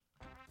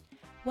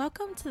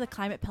Welcome to the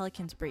Climate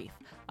Pelicans Brief,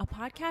 a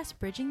podcast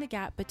bridging the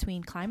gap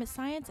between climate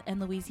science and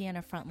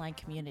Louisiana frontline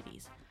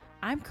communities.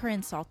 I'm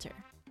Corinne Salter.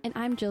 And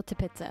I'm Jill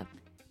Tapizza.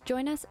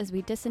 Join us as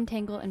we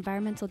disentangle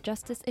environmental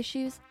justice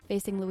issues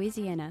facing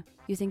Louisiana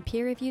using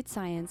peer-reviewed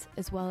science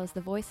as well as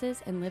the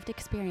voices and lived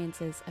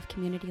experiences of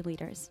community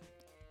leaders.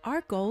 Our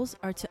goals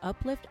are to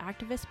uplift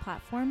activist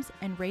platforms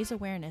and raise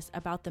awareness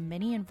about the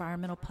many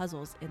environmental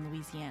puzzles in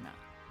Louisiana,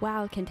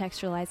 while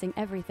contextualizing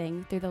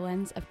everything through the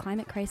lens of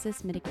climate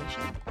crisis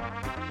mitigation.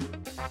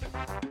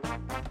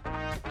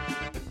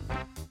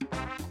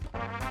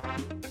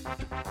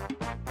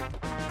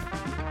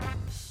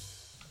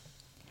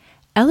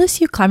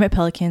 LSU Climate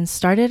Pelicans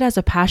started as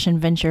a passion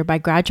venture by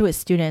graduate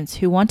students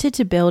who wanted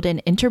to build an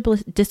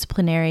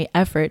interdisciplinary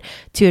effort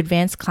to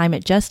advance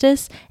climate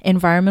justice,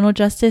 environmental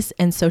justice,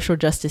 and social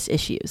justice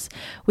issues.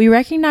 We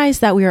recognize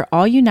that we are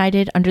all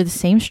united under the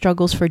same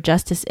struggles for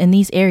justice in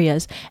these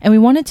areas, and we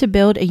wanted to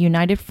build a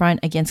united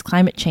front against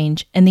climate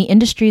change and the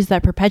industries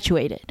that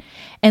perpetuate it.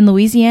 And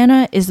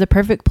Louisiana is the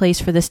perfect place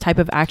for this type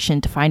of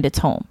action to find its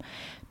home.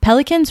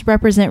 Pelicans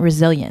represent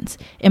resilience,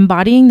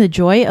 embodying the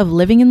joy of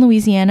living in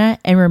Louisiana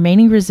and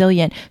remaining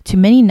resilient to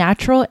many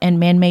natural and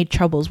man-made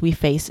troubles we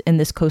face in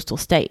this coastal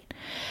state.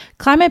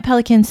 Climate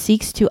Pelicans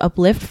seeks to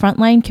uplift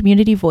frontline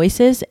community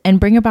voices and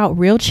bring about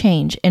real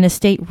change in a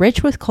state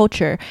rich with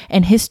culture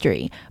and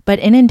history, but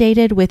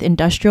inundated with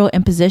industrial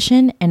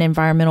imposition and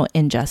environmental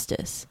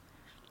injustice.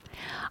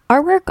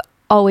 Our work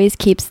always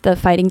keeps the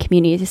fighting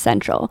community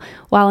central,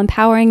 while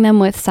empowering them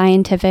with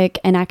scientific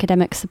and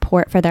academic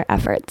support for their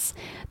efforts.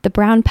 The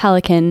brown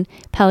pelican,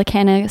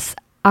 Pelicanus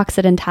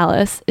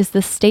occidentalis, is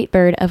the state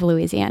bird of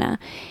Louisiana,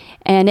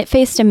 and it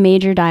faced a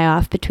major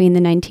die-off between the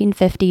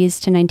 1950s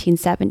to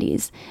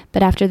 1970s.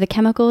 But after the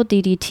chemical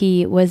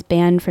DDT was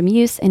banned from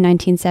use in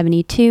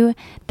 1972,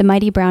 the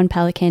mighty brown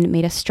pelican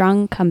made a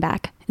strong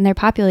comeback, and their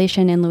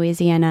population in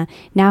Louisiana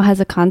now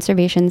has a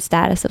conservation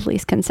status of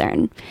least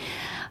concern.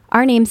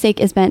 Our namesake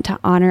is meant to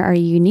honor our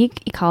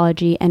unique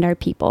ecology and our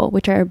people,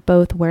 which are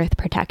both worth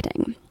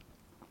protecting.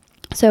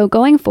 So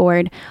going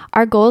forward,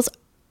 our goals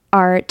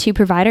are to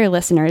provide our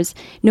listeners,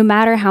 no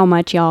matter how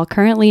much y'all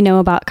currently know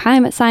about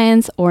climate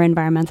science or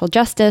environmental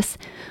justice,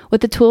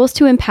 with the tools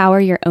to empower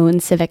your own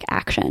civic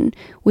action.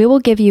 We will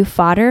give you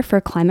fodder for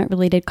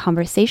climate-related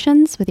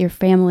conversations with your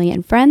family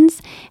and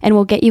friends, and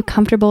we'll get you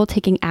comfortable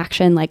taking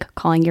action like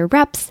calling your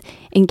reps,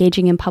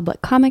 engaging in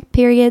public comment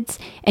periods,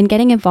 and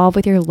getting involved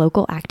with your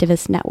local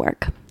activist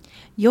network.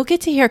 You'll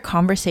get to hear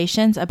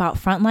conversations about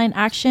frontline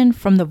action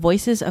from the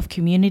voices of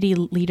community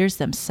leaders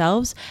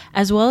themselves,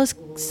 as well as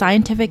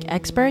scientific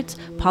experts,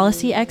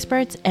 policy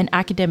experts, and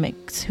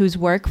academics whose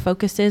work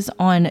focuses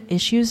on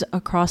issues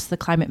across the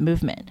climate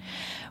movement.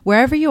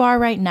 Wherever you are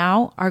right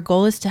now, our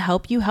goal is to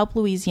help you help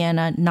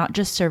Louisiana not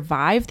just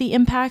survive the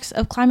impacts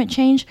of climate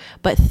change,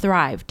 but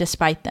thrive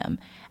despite them.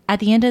 At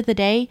the end of the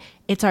day,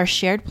 it's our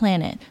shared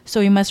planet, so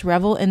we must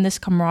revel in this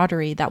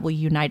camaraderie that will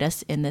unite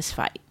us in this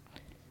fight.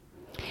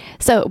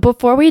 So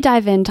before we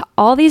dive into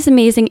all these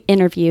amazing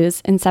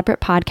interviews and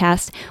separate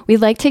podcasts, we'd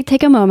like to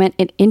take a moment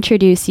and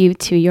introduce you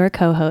to your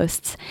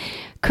co-hosts.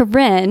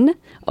 Corinne,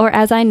 or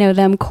as I know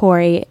them,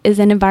 Corey, is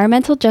an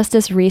environmental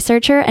justice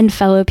researcher and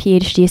fellow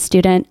PhD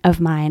student of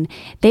mine.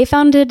 They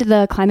founded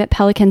the Climate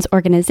Pelicans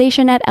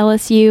organization at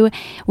LSU,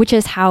 which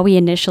is how we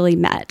initially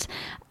met.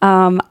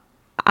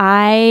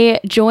 I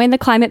joined the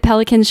Climate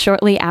Pelicans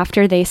shortly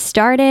after they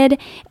started,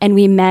 and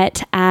we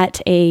met at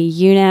a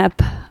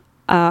UNEP.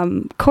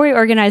 Corey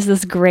organized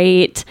this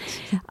great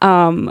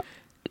event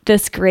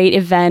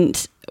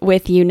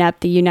with UNEP,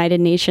 the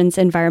United Nations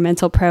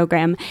Environmental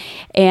Program,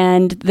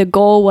 and the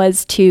goal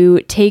was to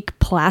take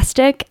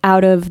plastic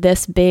out of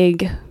this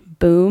big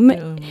boom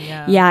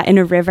in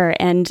a river,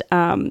 and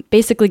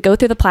basically go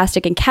through the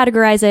plastic and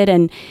categorize it,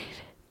 and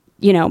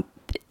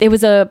it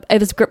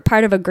was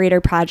part of a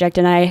greater project,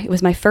 and it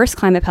was my first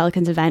Climate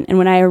Pelicans event. And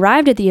when I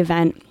arrived at the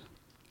event,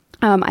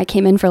 I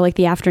came in for like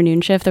the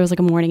afternoon shift. There was like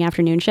a morning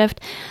afternoon shift.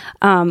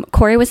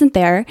 Corey wasn't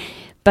there,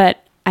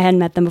 but I hadn't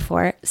met them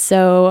before.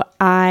 So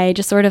I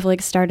just sort of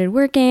like started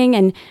working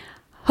and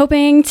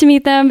hoping to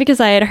meet them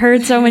because I had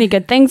heard so many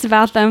good things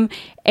about them.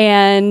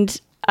 And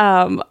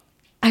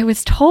I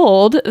was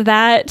told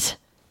that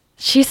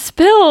she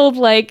spilled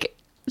like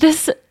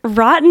this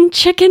rotten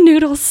chicken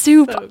noodle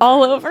soup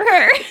all over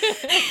her.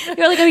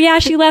 You're like, oh yeah,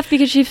 she left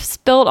because she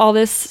spilled all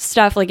this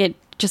stuff. Like it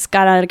just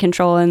got out of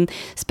control and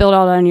spilled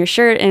all on your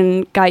shirt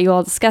and got you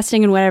all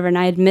disgusting and whatever. And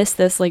I had missed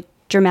this like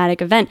dramatic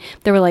event.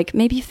 There were like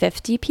maybe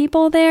 50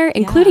 people there,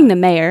 including the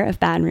mayor of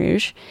Baton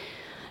Rouge,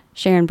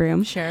 Sharon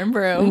Broom.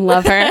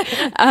 Love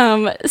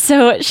her.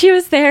 So she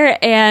was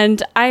there,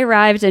 and I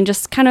arrived and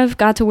just kind of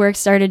got to work,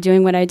 started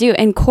doing what I do.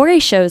 And Corey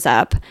shows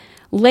up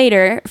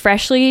later,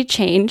 freshly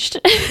changed.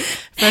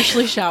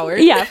 Freshly showered.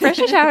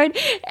 Freshly showered.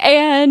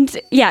 And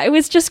it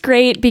was just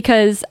great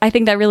because I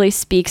think that really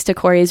speaks to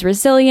Corey's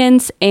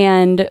resilience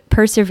and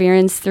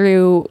perseverance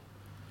through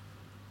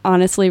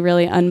honestly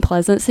really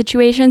unpleasant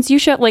situations. You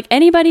show like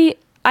anybody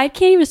I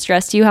can't even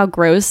stress to you how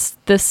gross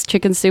this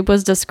chicken soup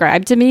was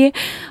described to me.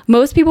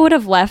 Most people would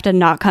have left and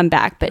not come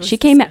back, but she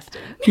came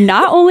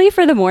not only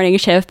for the morning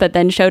shift, but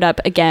then showed up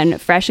again,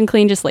 fresh and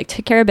clean, just like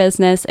took care of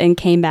business and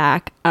came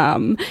back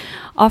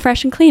all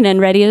fresh and clean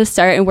and ready to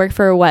start and work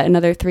for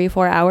another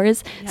 3-4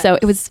 hours. Yes. So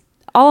it was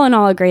all in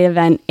all a great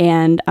event.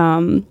 And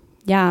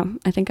yeah,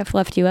 I think I've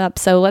left you up.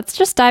 So let's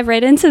just dive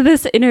right into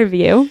this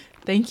interview.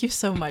 Thank you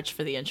so much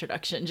for the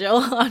introduction, Jill.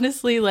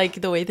 Honestly,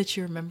 like the way that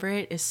you remember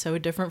it is so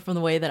different from the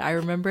way that I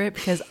remember it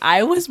because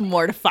I was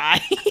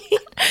mortified.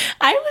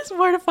 I was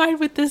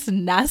mortified with this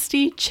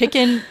nasty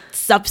chicken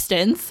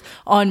substance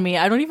on me.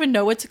 I don't even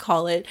know what to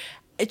call it.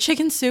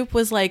 Chicken soup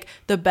was like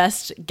the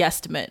best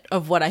guesstimate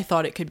of what I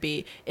thought it could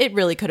be. It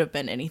really could have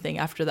been anything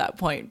after that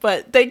point,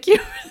 but thank you.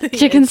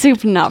 Chicken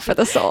soup, not for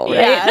the soul,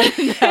 right?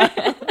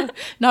 Yeah, no,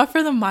 not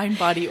for the mind,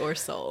 body, or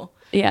soul.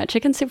 Yeah,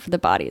 chicken soup for the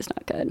body is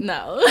not good.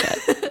 No.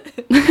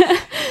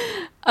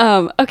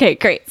 Okay,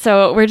 great.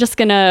 So we're just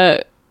going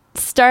to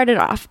start it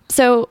off.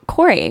 So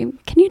Corey,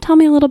 can you tell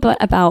me a little bit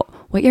about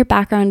what your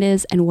background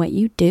is and what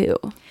you do?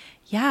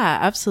 Yeah,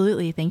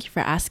 absolutely. Thank you for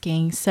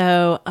asking.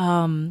 So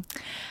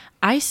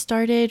I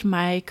started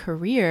my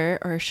career,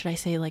 or should I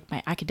say like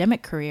my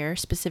academic career,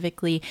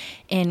 specifically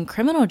in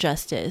criminal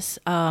justice.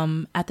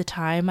 At the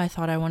time, I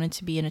thought I wanted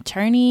to be an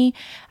attorney.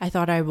 I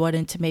thought I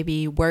wanted to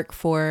maybe work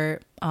for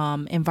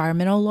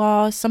environmental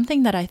law,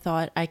 something that I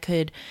thought I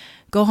could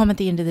go home at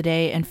the end of the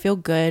day and feel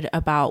good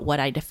about what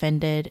I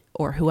defended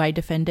or who I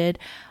defended.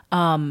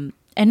 And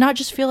not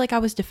just feel like I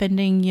was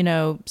defending,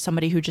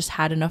 somebody who just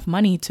had enough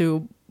money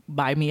to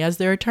buy me as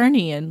their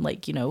attorney and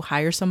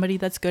hire somebody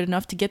that's good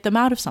enough to get them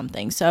out of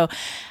something. So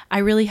I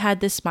really had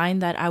this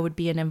mind that I would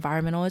be an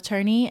environmental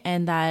attorney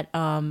and that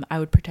I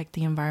would protect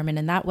the environment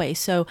in that way.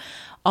 So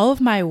all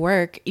of my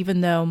work,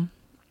 even though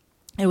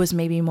it was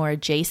maybe more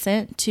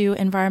adjacent to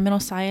environmental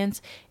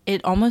science,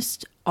 it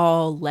almost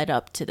all led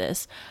up to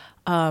this.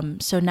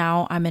 So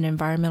now I'm in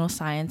environmental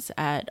science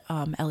at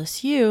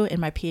LSU in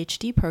my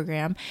PhD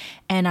program,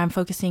 and I'm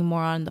focusing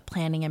more on the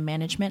planning and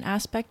management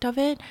aspect of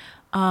it.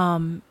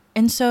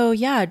 And so,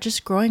 yeah,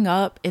 just growing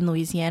up in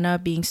Louisiana,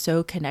 being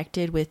so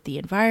connected with the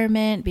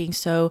environment, being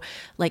so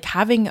like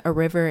having a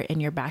river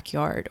in your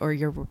backyard or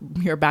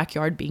your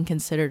backyard being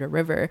considered a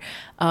river,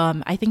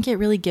 I think it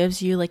really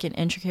gives you like an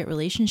intricate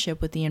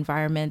relationship with the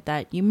environment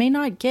that you may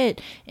not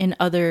get in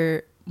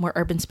other more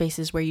urban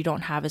spaces where you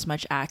don't have as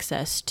much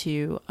access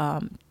to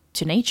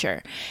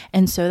nature.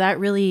 And so that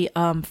really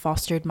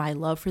fostered my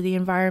love for the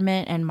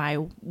environment and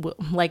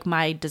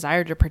my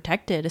desire to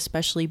protect it,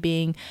 especially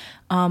being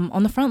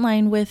on the front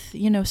line with,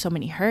 so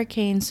many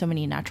hurricanes, so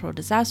many natural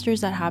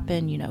disasters that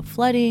happen,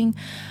 flooding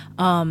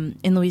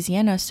in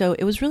Louisiana. So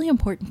it was really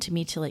important to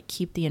me to like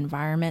keep the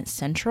environment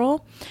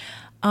central.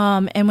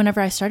 And whenever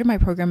I started my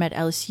program at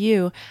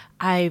LSU,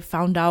 I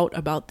found out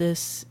about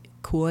this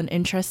cool and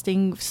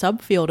interesting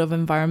subfield of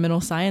environmental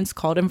science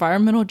called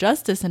environmental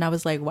justice. And I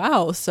was like,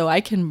 wow, so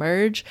I can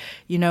merge,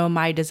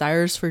 my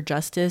desires for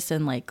justice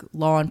and like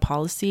law and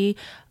policy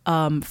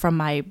from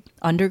my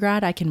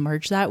undergrad. I can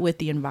merge that with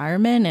the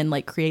environment and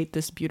like create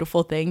this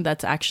beautiful thing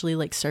that's actually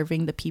like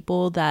serving the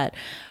people that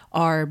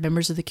are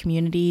members of the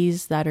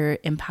communities that are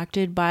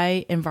impacted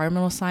by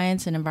environmental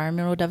science and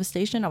environmental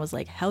devastation. I was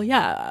like, hell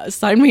yeah,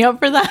 sign me up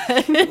for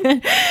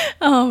that.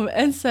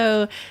 And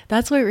so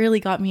that's what really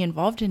got me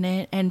involved in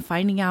it, and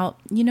finding out,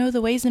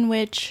 the ways in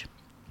which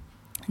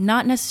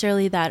not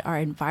necessarily that our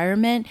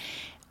environment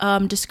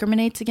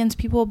discriminates against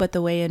people, but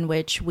the way in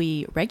which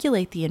we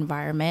regulate the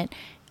environment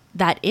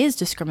that is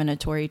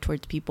discriminatory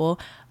towards people.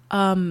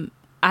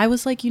 I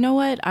was like, you know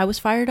what? I was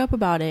fired up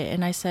about it.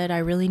 And I said, I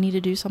really need to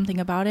do something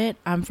about it.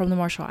 I'm from the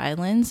Marshall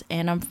Islands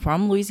and I'm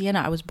from Louisiana.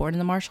 I was born in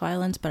the Marshall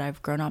Islands, but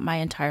I've grown up my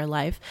entire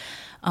life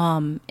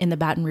in the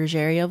Baton Rouge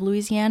area of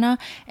Louisiana.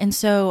 And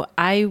so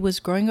I was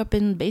growing up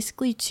in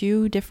basically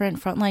two different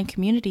frontline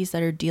communities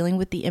that are dealing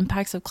with the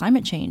impacts of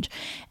climate change.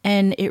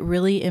 And it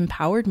really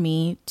empowered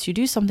me to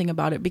do something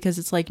about it, because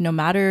it's like, no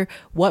matter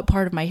what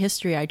part of my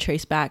history I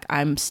trace back,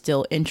 I'm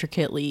still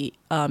intricately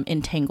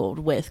entangled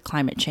with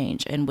climate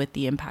change and with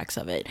the impacts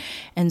of it.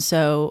 And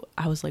so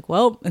I was like,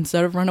 well,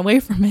 instead of run away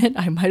from it,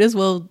 I might as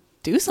well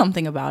do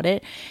something about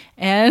it.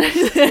 And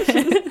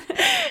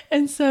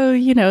and so,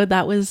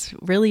 that was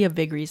really a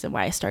big reason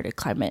why I started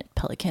Climate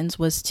Pelicans,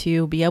 was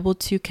to be able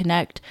to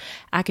connect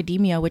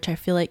academia, which I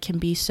feel like can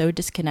be so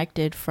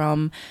disconnected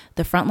from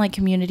the frontline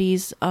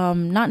communities,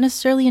 not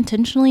necessarily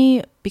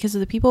intentionally because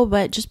of the people,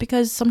 but just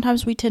because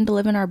sometimes we tend to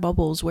live in our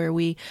bubbles where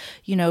we,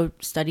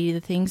 study the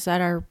things that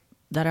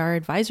our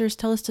advisors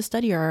tell us to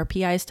study or our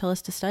PIs tell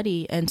us to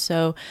study. And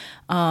so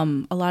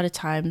a lot of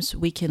times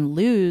we can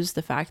lose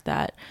the fact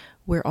that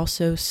we're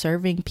also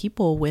serving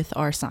people with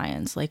our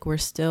science. Like, we're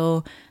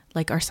still,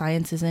 like, our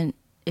science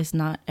is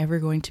not ever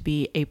going to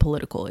be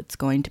apolitical. It's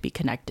going to be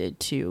connected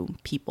to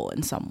people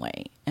in some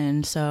way.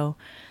 And so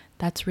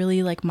that's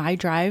really like my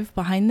drive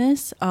behind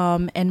this.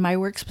 And my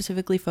work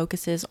specifically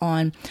focuses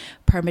on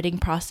permitting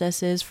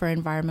processes for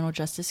environmental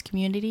justice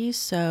communities.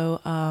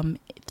 So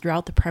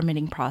throughout the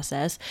permitting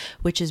process,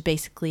 which is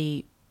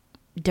basically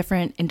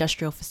different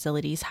industrial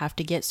facilities have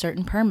to get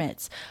certain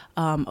permits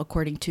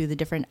according to the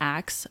different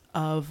acts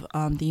of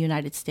the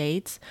United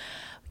States.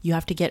 You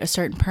have to get a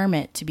certain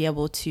permit to be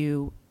able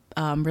to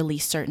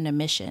release certain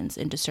emissions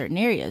into certain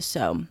areas.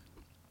 So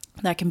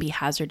that can be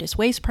hazardous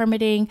waste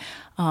permitting,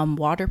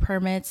 water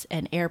permits,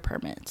 and air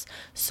permits.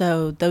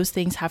 So those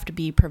things have to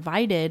be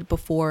provided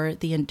before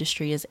the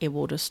industry is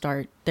able to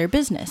start their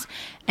business.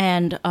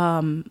 And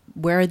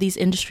where are these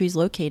industries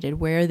located?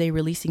 Where are they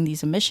releasing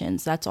these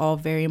emissions? That's all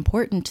very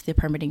important to the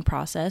permitting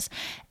process.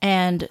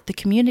 And the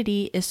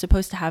community is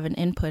supposed to have an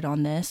input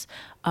on this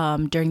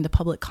during the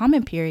public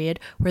comment period,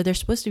 where they're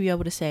supposed to be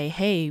able to say,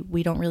 hey,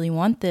 we don't really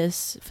want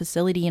this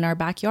facility in our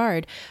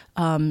backyard.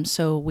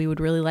 So we would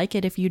really like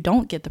it if you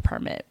don't get the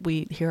permit.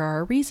 Here are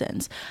our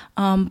reasons.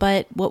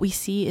 But what we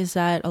see is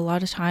that a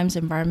lot of times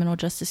environmental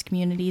justice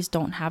communities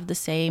don't have the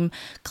same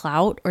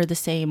clout or the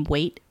same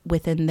weight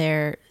within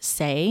their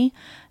say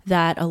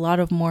that a lot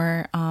of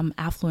more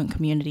affluent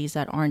communities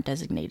that aren't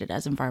designated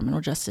as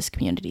environmental justice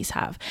communities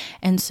have.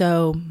 And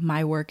so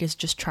my work is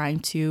just trying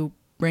to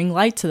bring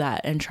light to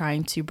that and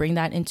trying to bring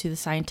that into the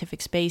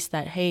scientific space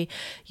that, hey,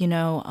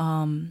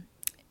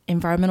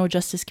 environmental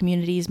justice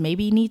communities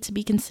maybe need to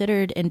be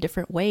considered in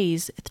different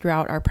ways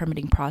throughout our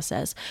permitting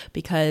process,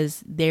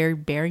 because they're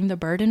bearing the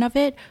burden of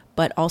it,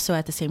 but also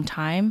at the same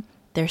time,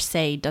 their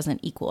say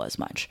doesn't equal as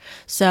much.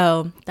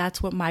 So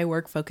that's what my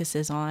work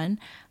focuses on.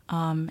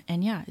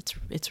 And yeah,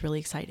 it's really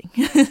exciting.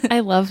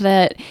 I love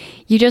that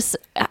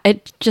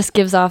it just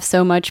gives off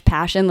so much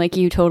passion. Like,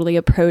 you totally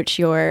approach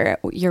your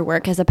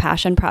work as a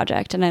passion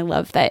project. And I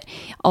love that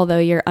although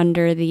you're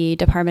under the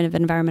Department of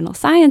Environmental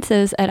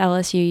Sciences at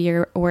LSU,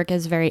 your work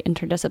is very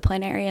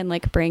interdisciplinary and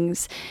like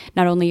brings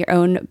not only your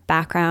own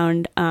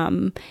background,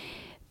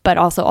 but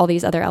also all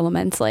these other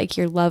elements, like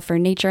your love for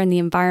nature and the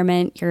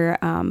environment, your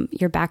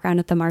background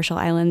at the Marshall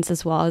Islands,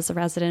 as well as a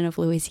resident of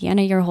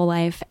Louisiana your whole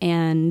life,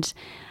 and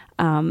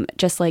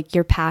just like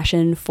your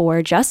passion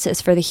for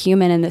justice, for the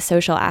human and the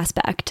social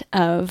aspect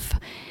of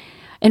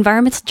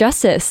environmental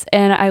justice.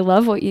 And I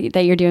love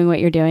that you're doing what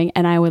you're doing.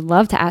 And I would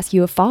love to ask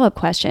you a follow-up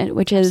question,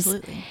 which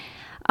is,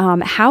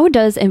 how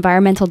does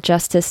environmental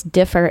justice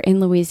differ in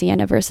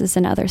Louisiana versus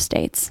in other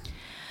states?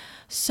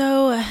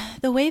 So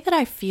the way that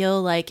I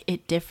feel like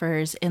it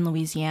differs in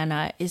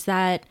Louisiana is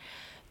that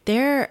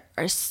there's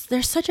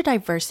such a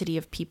diversity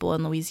of people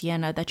in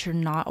Louisiana that you're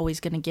not always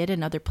going to get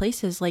in other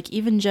places. Like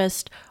even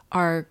just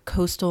our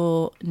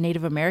coastal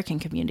Native American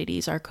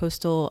communities, our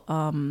coastal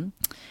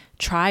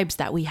tribes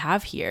that we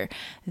have here,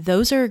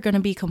 those are going to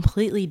be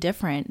completely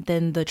different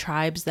than the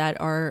tribes that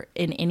are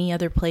in any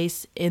other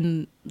place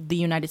in the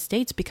United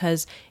States,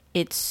 because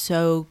it's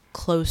so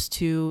close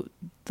to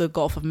the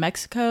Gulf of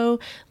Mexico.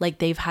 Like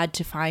they've had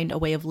to find a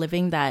way of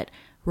living that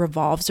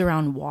revolves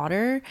around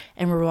water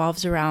and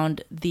revolves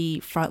around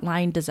the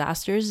frontline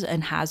disasters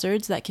and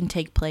hazards that can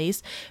take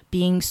place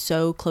being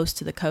so close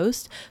to the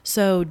coast.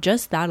 So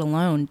just that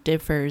alone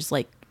differs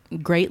like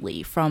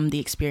greatly from the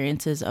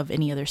experiences of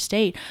any other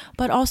state.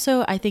 But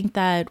also I think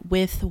that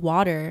with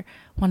water,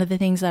 one of the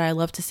things that I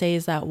love to say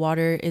is that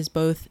water is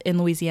both, in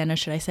Louisiana,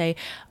 should I say,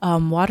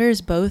 water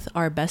is both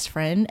our best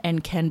friend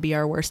and can be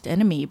our worst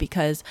enemy,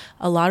 because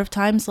a lot of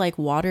times, like,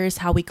 water is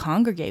how we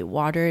congregate.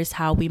 Water is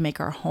how we make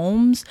our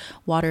homes.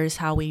 Water is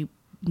how we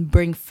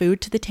bring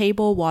food to the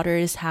table. Water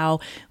is how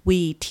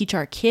we teach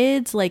our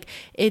kids. Like,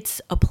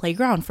 it's a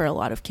playground for a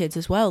lot of kids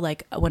as well.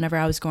 Like, whenever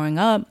I was growing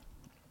up,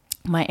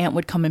 my aunt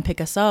would come and pick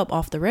us up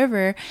off the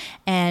river,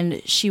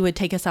 and she would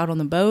take us out on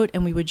the boat,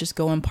 and we would just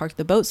go and park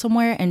the boat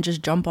somewhere and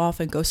just jump off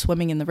and go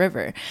swimming in the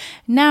river.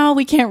 Now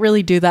we can't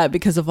really do that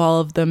because of all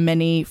of the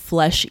many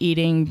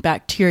flesh-eating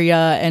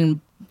bacteria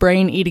and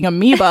brain-eating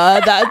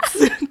amoeba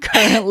that's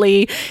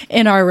currently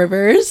in our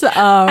rivers.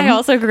 I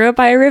also grew up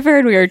by a river,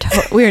 and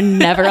we were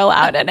never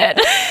allowed in it.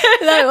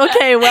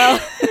 Okay, well,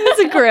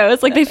 it's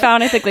gross. Like, they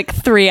found, I think, like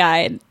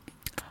three-eyed,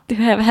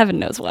 heaven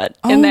knows what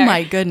in there. Oh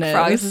my goodness,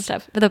 frogs and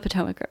stuff. The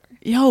Potomac River.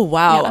 Oh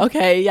wow. Yeah.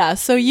 Okay, yeah.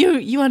 So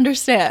you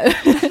understand.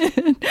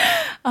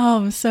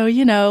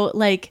 So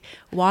like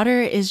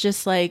water is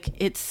just like,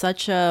 it's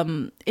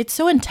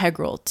so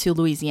integral to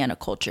Louisiana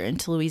culture and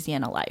to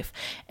Louisiana life.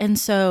 And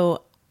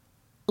so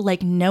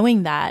like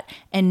knowing that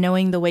and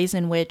knowing the ways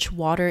in which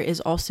water is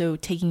also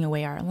taking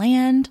away our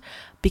land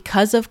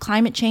because of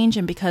climate change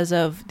and because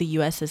of the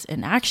US's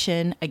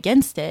inaction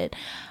against it,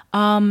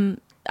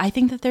 I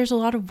think that there's a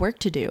lot of work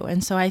to do.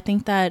 And so I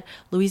think that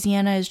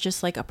Louisiana is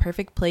just like a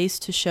perfect place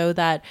to show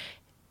that,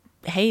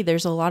 hey,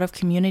 there's a lot of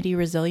community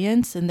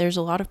resilience, and there's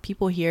a lot of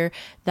people here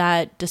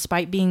that,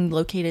 despite being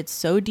located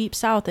so deep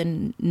south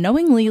and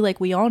knowingly, like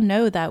we all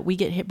know that we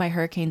get hit by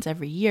hurricanes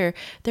every year,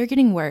 they're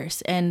getting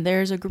worse. And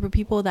there's a group of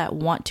people that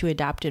want to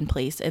adapt in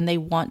place, and they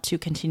want to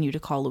continue to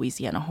call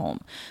Louisiana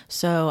home.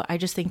 So I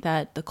just think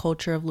that the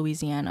culture of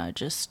Louisiana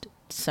just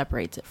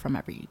separates it from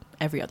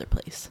every other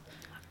place.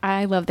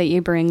 I love that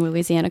you bring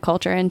Louisiana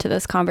culture into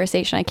this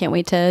conversation. I can't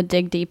wait to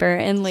dig deeper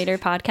in later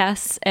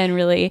podcasts and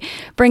really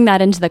bring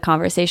that into the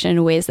conversation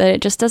in ways that it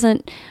just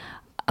doesn't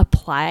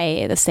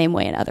apply the same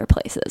way in other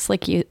places.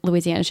 Like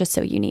Louisiana is just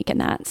so unique in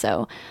that.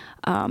 So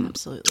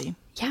Absolutely.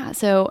 Yeah.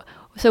 So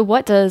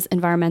what does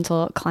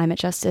environmental climate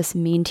justice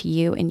mean to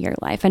you in your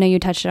life? I know you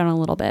touched on it a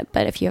little bit,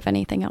 but if you have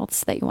anything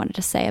else that you wanted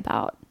to say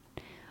about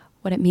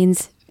what it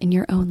means in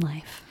your own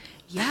life.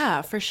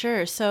 Yeah, for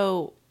sure.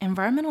 So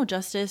environmental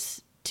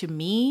justice to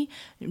me,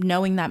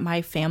 knowing that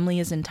my family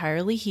is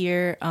entirely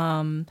here,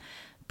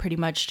 pretty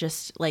much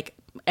just like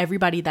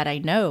everybody that I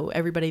know,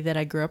 everybody that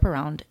I grew up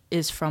around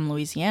is from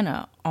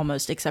Louisiana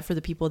almost, except for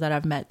the people that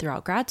I've met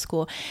throughout grad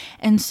school.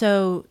 And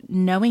so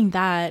knowing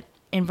that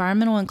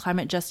environmental and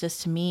climate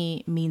justice to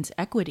me means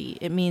equity.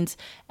 It means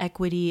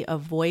equity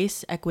of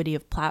voice, equity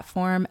of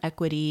platform,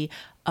 equity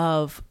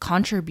of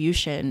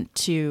contribution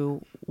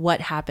to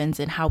what happens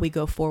and how we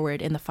go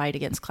forward in the fight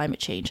against climate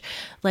change.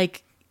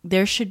 Like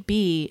there should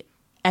be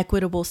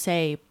equitable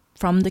say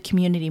from the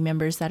community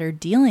members that are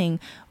dealing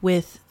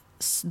with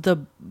the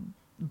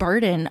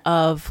burden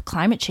of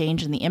climate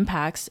change and the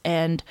impacts,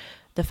 and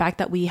the fact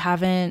that we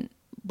haven't,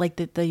 like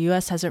the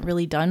US hasn't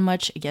really done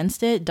much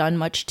against it, done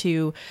much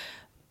to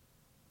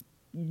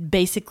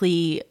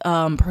basically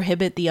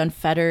prohibit the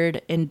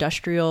unfettered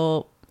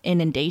industrial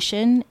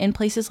inundation in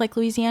places like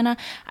Louisiana.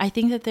 I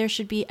think that there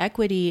should be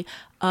equity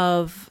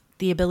of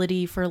the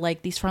ability for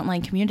like these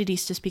frontline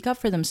communities to speak up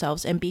for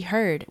themselves and be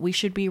heard. We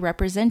should be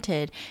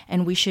represented,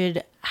 and we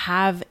should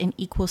have an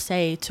equal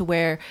say to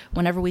where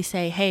whenever we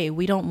say, hey,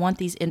 we don't want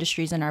these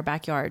industries in our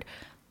backyard,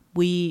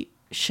 we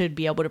should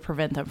be able to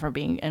prevent them from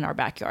being in our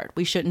backyard.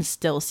 We shouldn't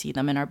still see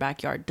them in our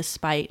backyard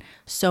despite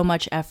so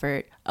much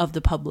effort of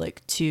the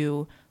public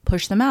to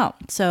push them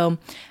out. So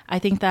I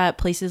think that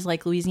places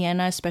like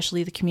Louisiana,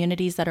 especially the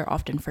communities that are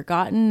often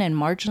forgotten and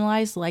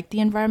marginalized, like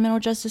the environmental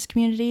justice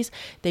communities,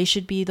 they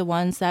should be the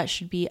ones that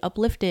should be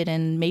uplifted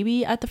and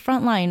maybe at the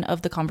front line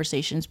of the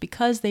conversations,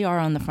 because they are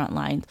on the front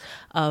lines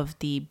of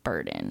the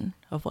burden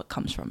of what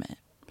comes from it.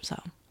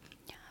 So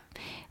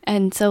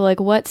and so like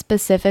what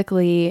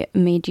specifically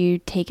made you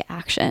take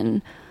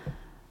action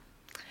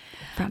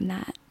from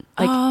that?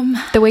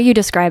 Like the way you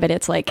describe it,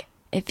 it's like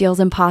it feels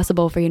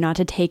impossible for you not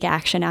to take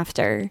action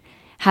after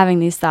having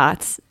these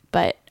thoughts.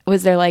 But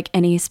was there like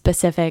any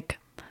specific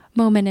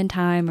moment in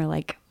time or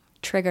like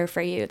trigger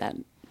for you that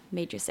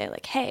made you say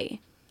like, hey,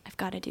 I've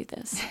got to do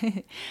this?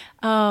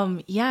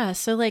 Yeah.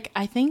 So like,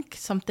 I think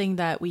something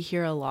that we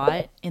hear a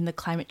lot in the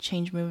climate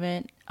change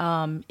movement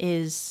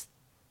is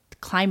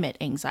climate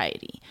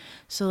anxiety.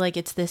 So like,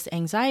 it's this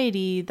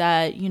anxiety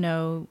that, you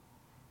know,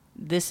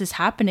 this is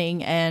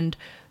happening and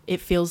it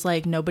feels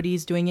like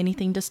nobody's doing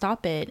anything to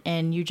stop it.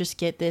 And you just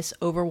get this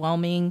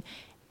overwhelming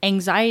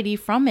anxiety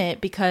from it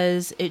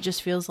because it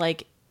just feels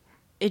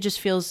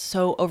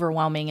so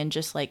overwhelming and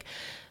just like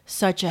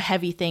such a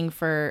heavy thing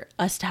for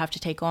us to have to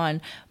take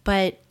on.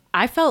 But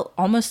I felt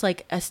almost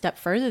like a step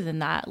further than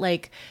that.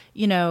 Like,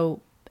 you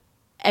know,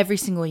 every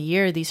single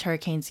year, these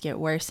hurricanes get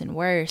worse and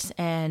worse,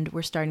 and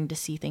we're starting to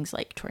see things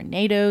like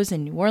tornadoes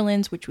in New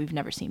Orleans, which we've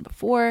never seen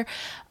before.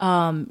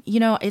 You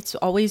know, it's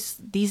always,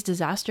 these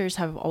disasters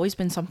have always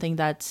been something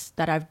that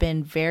I've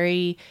been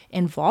very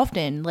involved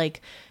in.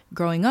 Like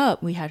growing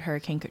up, we had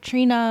Hurricane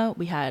Katrina,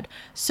 we had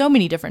so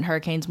many different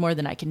hurricanes, more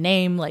than I can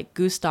name, like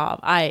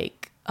Gustav,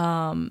 Ike,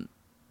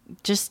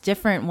 just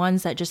different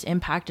ones that just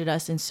impacted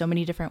us in so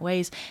many different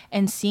ways.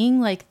 And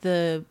seeing like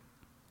the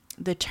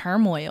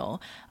turmoil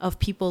of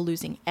people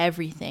losing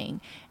everything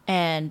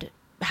and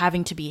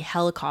having to be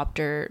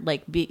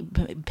be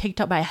picked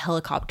up by a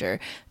helicopter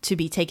to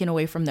be taken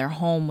away from their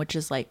home, which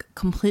is like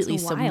completely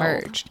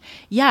submerged.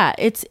 Yeah,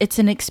 it's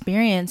an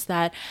experience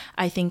that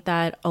I think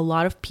that a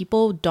lot of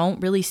people don't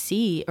really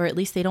see, or at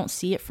least they don't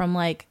see it from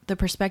like the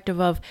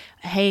perspective of,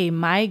 hey,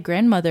 my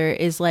grandmother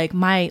is like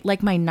my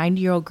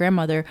 90-year-old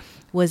grandmother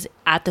was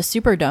at the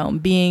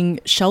Superdome being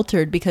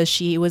sheltered because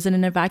she was in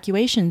an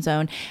evacuation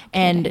zone.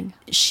 And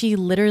she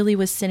literally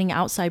was sitting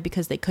outside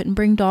because they couldn't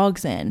bring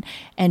dogs in.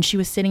 And she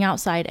was sitting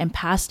outside and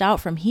passed out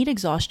from heat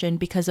exhaustion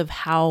because of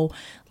how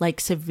like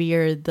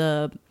severe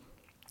the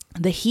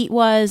heat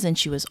was, and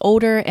she was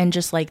older, and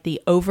just like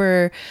the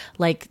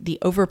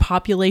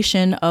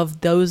overpopulation of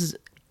those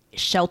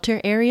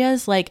shelter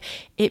areas, like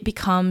it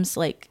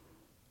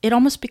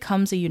almost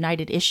becomes a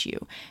united issue.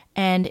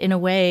 And in a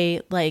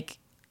way, like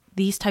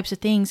these types of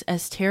things,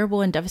 as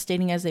terrible and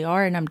devastating as they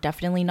are, and I'm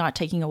definitely not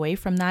taking away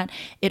from that,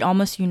 it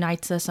almost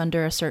unites us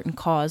under a certain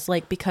cause,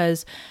 like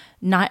because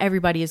not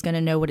everybody is going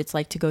to know what it's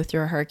like to go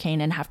through a hurricane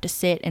and have to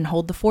sit and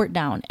hold the fort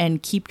down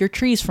and keep your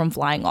trees from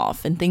flying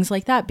off and things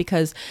like that,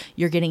 because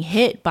you're getting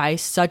hit by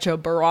such a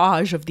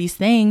barrage of these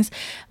things.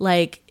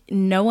 Like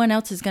no one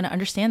else is going to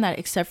understand that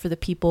except for the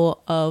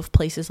people of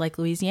places like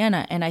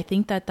Louisiana. And I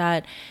think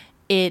that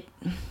it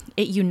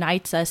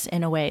unites us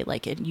in a way,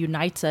 like it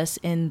unites us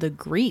in the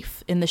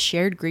grief, in the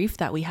shared grief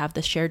that we have,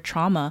 the shared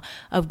trauma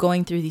of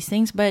going through these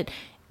things. But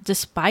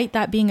despite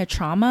that being a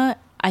trauma,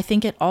 I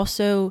think it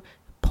also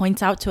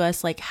points out to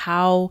us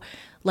how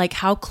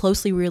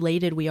closely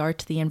related we are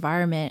to the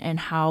environment and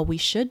how we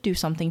should do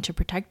something to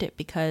protect it,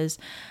 because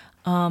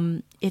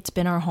it's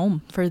been our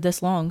home for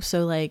this long.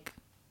 So like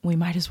we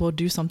might as well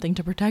do something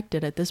to protect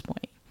it at this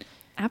point.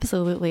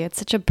 Absolutely. It's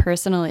such a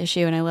personal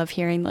issue, and I love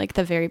hearing like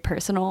the very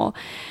personal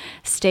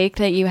stake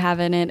that you have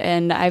in it.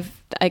 And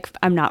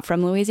I'm not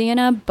from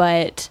Louisiana,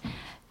 but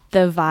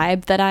the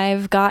vibe that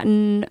I've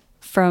gotten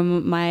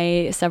from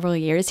my several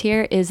years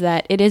here is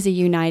that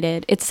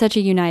it's such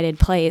a united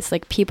place.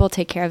 Like, people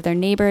take care of their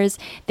neighbors,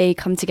 they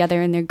come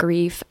together in their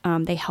grief,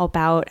 they help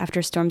out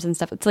after storms and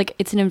stuff. It's like,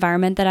 it's an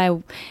environment that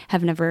I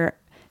have never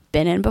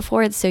been in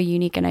before. It's so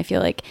unique, and I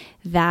feel like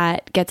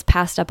that gets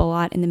passed up a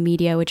lot in the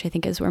media, which I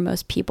think is where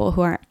most people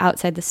who are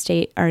outside the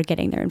state are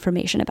getting their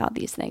information about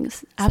these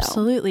things.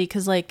 Absolutely,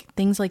 because like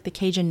things like the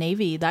Cajun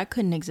Navy, that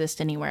couldn't exist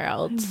anywhere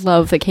else.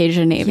 Love the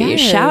Cajun Navy. Yes.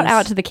 Shout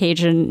out to the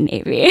Cajun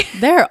Navy.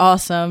 They're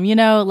awesome. You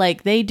know,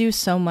 like they do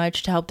so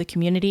much to help the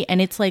community,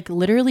 and it's like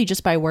literally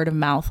just by word of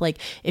mouth. Like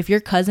if your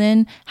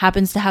cousin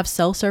happens to have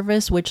cell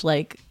service, which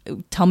like,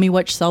 tell me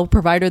which cell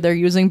provider they're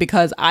using,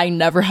 because I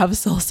never have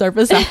cell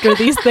service after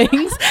these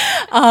things.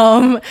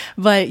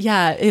 But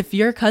yeah, if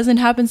your cousin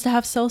happens to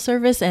have cell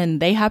service and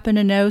they happen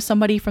to know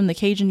somebody from the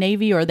Cajun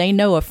Navy, or they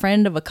know a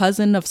friend of a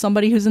cousin of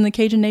somebody who's in the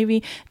Cajun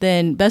Navy,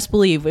 then best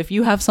believe if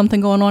you have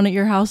something going on at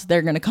your house,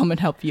 they're going to come and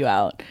help you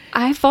out.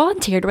 I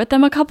volunteered with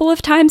them a couple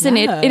of times, and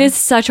it is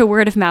such a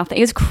word of mouth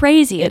thing. It's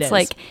crazy. It's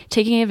like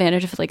taking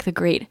advantage of like the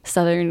great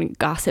Southern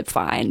gossip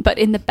vine, but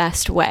in the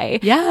best way.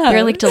 Yeah.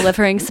 They're like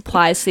delivering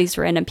supplies to these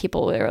random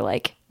people.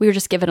 We were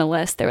just given a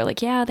list. They were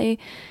like, yeah, they,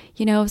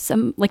 you know,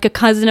 some like a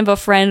cousin of a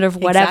friend or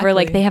whatever, exactly.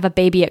 Like they have a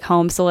baby at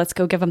home, so let's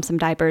go give them some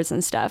diapers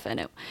and stuff. And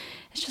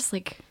it's just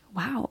like,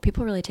 wow,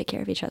 people really take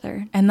care of each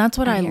other. And that's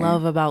what I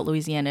love about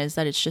Louisiana, is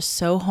that it's just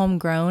so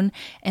homegrown.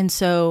 And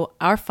so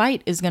our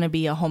fight is going to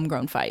be a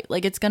homegrown fight.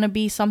 Like it's going to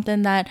be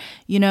something that,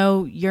 you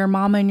know, your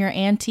mama and your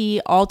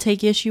auntie all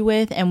take issue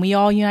with, and we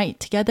all unite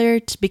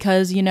together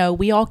because, you know,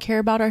 we all care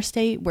about our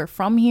state. We're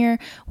from here.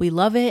 We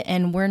love it,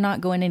 and we're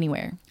not going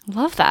anywhere.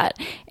 Love that.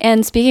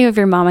 And speaking of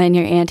your mama and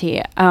your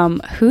auntie,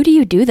 who do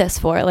you do this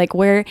for? Like,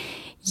 where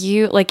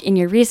you, like in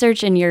your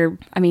research and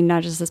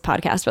not just this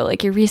podcast, but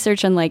like your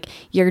research and like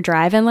your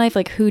drive in life,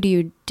 like who do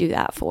you do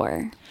that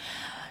for?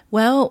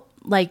 Well,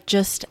 like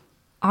just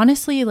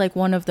honestly, like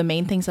one of the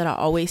main things that I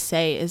always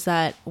say is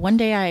that one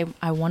day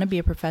I want to be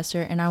a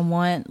professor, and I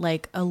want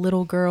like a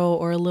little girl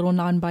or a little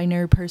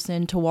non-binary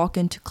person to walk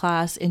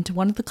into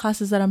one of the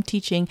classes that I'm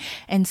teaching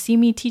and see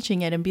me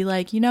teaching it and be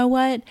like, you know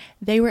what?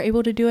 They were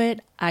able to do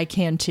it. I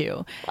can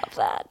too. Love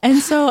that. And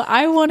so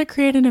I want to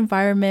create an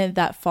environment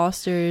that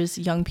fosters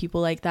young people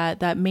like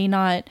that may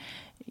not,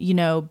 you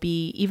know,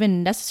 be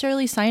even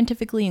necessarily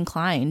scientifically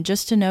inclined,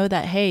 just to know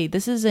that, hey,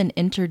 this is an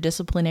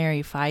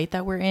interdisciplinary fight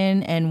that we're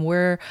in, and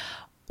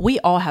we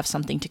all have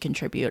something to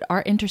contribute.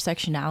 Our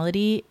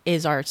intersectionality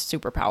is our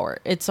superpower.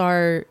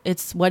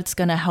 It's what's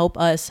going to help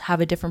us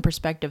have a different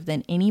perspective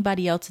than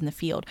anybody else in the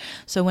field.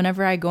 So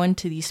whenever I go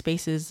into these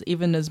spaces,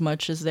 even as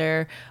much as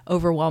they're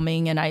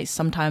overwhelming and I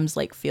sometimes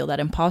like feel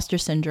that imposter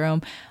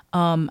syndrome,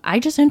 I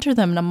just enter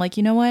them and I'm like,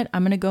 you know what?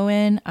 I'm going to go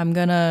in, I'm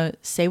going to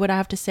say what I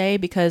have to say,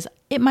 because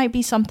it might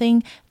be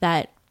something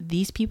that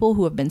these people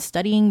who have been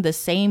studying the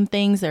same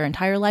things their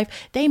entire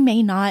life, they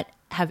may not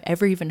have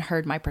ever even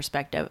heard my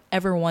perspective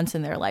ever once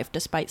in their life,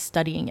 despite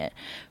studying it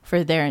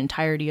for their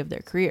entirety of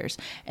their careers.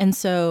 And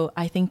so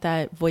I think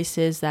that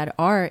voices that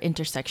are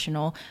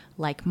intersectional,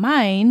 like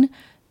mine,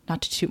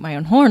 not to toot my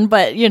own horn,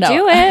 but you know,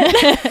 do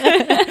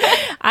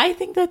it. I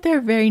think that they're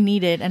very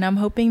needed. And I'm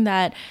hoping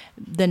that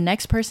the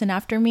next person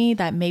after me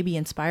that may be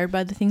inspired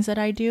by the things that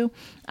I do,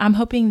 I'm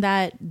hoping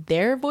that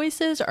their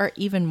voices are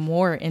even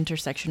more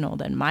intersectional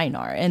than mine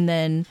are. And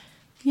then,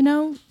 you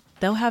know,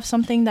 they'll have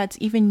something that's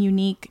even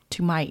unique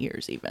to my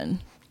ears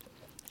even.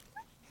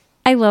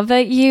 I love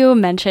that you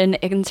mentioned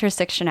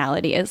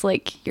intersectionality as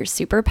like your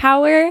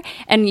superpower,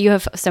 and you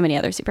have so many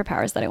other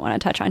superpowers that I want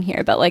to touch on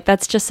here, but like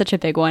that's just such a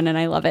big one, and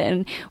I love it.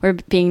 And we're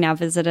being now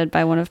visited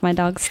by one of my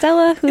dogs,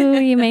 Stella, who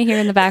you may hear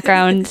in the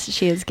background.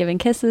 She is giving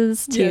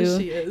kisses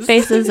to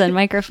faces and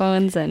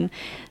microphones, and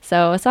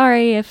so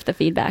sorry if the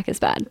feedback is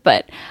bad,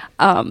 but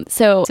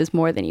so this is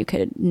more than you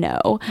could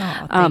know.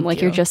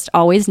 Like you're just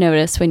always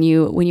noticed when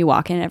you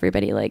walk in,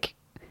 everybody like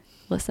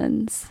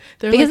listens,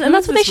 and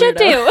that's what they should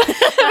do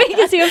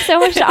because you have so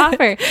much to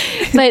offer.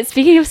 But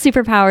speaking of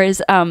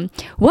superpowers,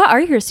 what are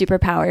your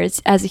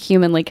superpowers as a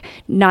human, like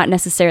not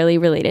necessarily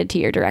related to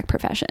your direct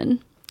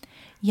profession?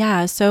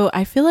 Yeah, so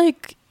I feel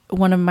like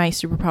one of my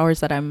superpowers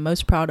that I'm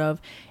most proud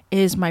of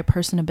is my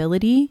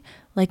personability,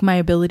 like my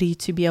ability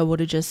to be able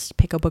to just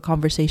pick up a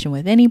conversation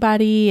with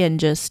anybody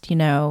and just, you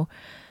know,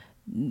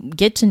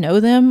 get to know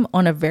them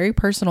on a very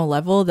personal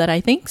level that I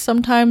think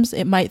sometimes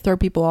it might throw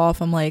people off.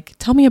 I'm like,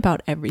 tell me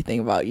about everything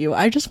about you.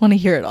 I just want to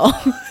hear it all.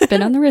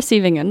 Been on the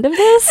receiving end of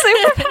this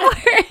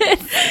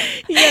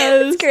superpower.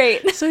 Yes. It's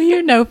great. So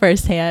you know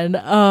firsthand.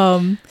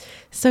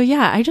 So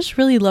yeah, I just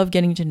really love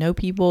getting to know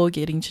people,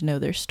 getting to know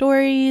their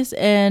stories,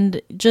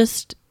 and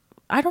just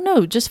I don't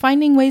know, just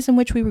finding ways in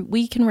which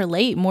we can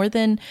relate more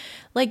than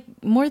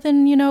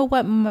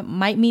what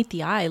might meet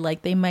the eye.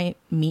 Like they might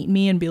meet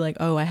me and be like,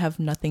 oh, I have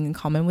nothing in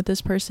common with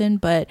this person,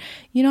 but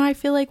I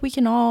feel like we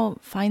can all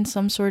find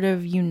some sort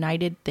of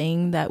united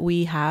thing that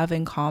we have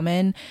in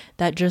common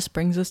that just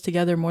brings us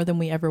together more than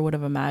we ever would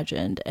have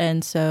imagined.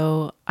 And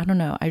so I don't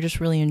know, I just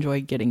really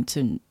enjoy getting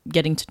to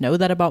know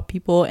that about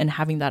people and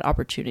having that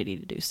opportunity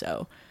to do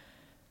so.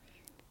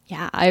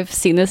 Yeah, I've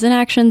seen this in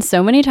action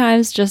so many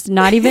times, just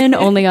not even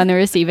only on the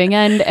receiving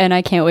end. And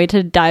I can't wait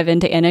to dive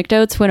into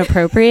anecdotes when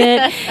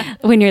appropriate,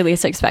 when you're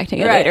least expecting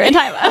it later in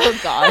time. Oh,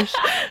 gosh.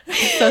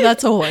 So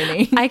that's a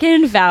warning. I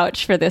can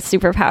vouch for this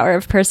superpower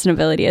of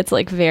personability. It's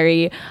like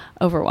very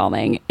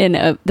overwhelming in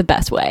the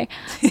best way.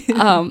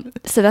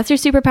 So that's your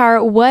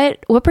superpower.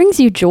 What brings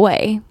you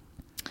joy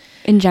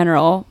in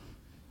general?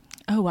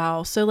 Oh,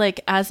 wow. So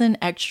like as an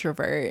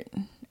extrovert,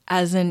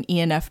 as an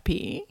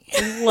ENFP.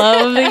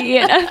 Love the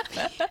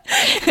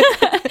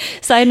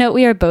ENFP. Side note,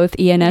 we are both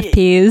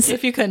ENFPs.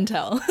 If you couldn't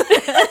tell.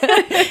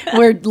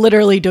 We're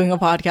literally doing a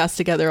podcast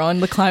together on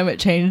the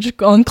climate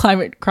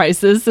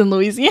crisis in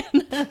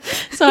Louisiana.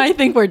 So I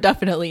think we're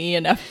definitely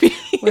ENFP.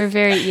 We're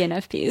very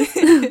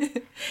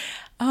ENFPs.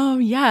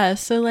 Yeah.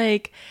 So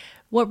like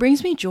what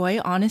brings me joy,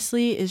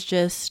 honestly, is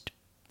just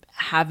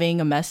having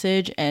a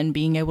message and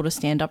being able to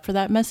stand up for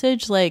that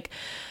message. Like,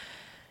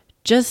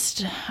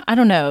 I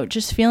don't know,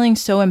 just feeling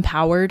so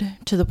empowered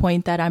to the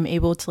point that I'm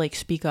able to like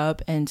speak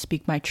up and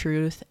speak my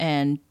truth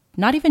and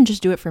not even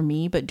just do it for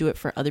me, but do it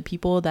for other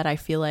people that I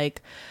feel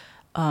like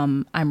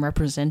I'm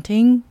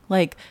representing.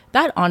 Like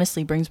that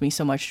honestly brings me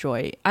so much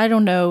joy. I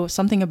don't know,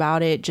 something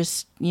about it,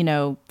 just,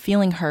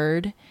 feeling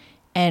heard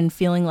and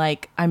feeling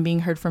like I'm being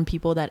heard from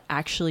people that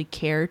actually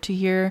care to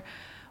hear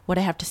what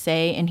I have to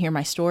say and hear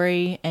my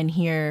story and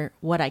hear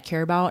what I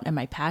care about and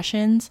my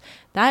passions.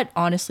 That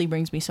honestly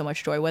brings me so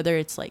much joy, whether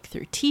it's like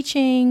through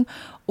teaching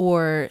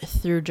or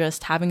through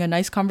just having a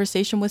nice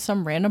conversation with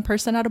some random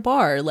person at a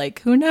bar.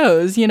 Like, who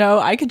knows,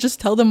 I could just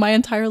tell them my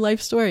entire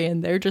life story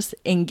and they're just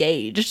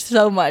engaged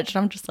so much.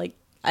 And I'm just like,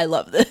 I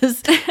love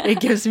this. It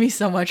gives me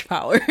so much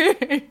power.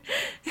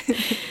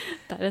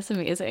 That is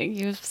amazing.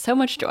 You have so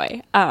much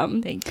joy.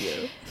 Thank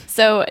you.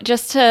 So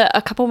just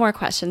a couple more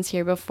questions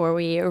here before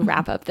we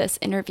wrap up this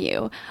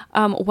interview.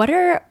 What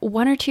are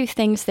one or two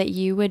things that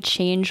you would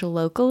change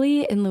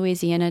locally in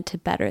Louisiana to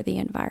better the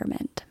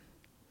environment?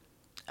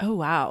 Oh,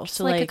 wow.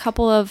 So like a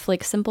couple of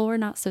like simple or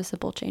not so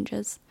simple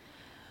changes.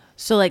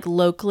 So like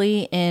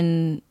locally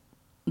in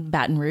the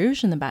Baton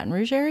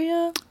Rouge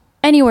area?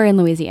 Anywhere in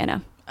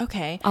Louisiana.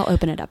 Okay. I'll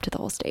open it up to the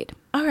whole state.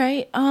 All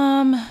right.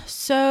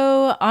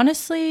 So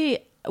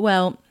honestly,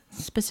 well,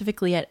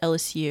 specifically at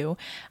LSU,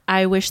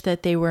 I wish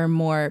that they were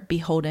more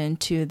beholden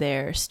to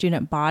their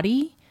student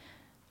body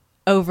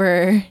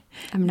over...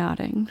 I'm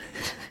nodding.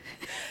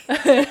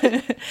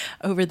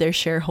 over their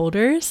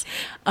shareholders.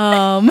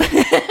 No,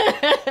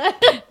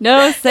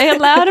 say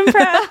it loud and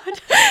proud.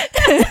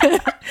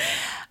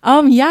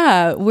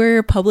 Yeah, we're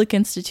a public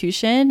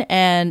institution,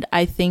 and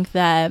I think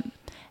that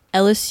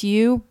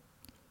LSU,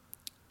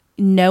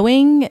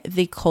 knowing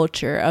the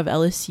culture of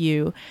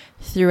LSU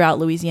throughout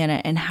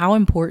Louisiana and how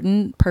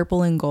important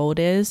purple and gold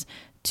is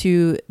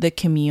to the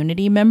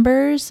community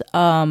members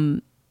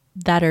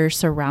that are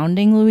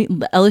surrounding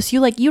LSU.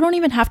 Like, you don't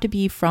even have to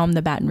be from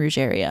the Baton Rouge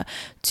area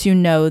to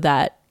know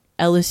that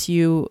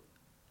LSU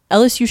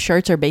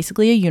shirts are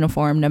basically a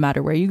uniform. No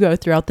matter where you go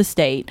throughout the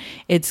state,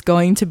 it's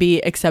going to be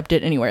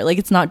accepted anywhere. Like,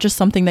 it's not just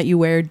something that you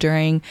wear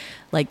during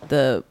like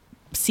the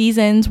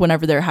seasons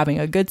whenever they're having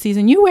a good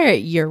season. You wear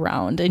it year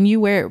round and you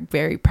wear it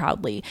very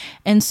proudly.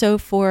 And so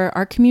for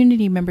our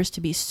community members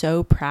to be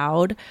so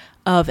proud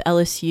of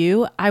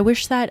LSU, I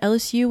wish that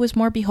LSU was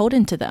more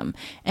beholden to them,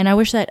 and I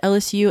wish that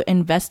LSU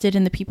invested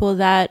in the people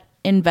that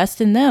invest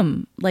in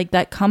them, like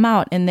that come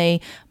out and they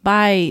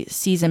buy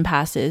season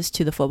passes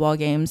to the football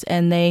games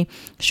and they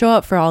show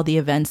up for all the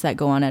events that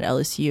go on at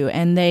LSU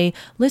and they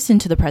listen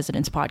to the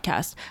president's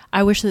podcast.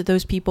 I wish that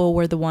those people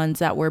were the ones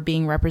that were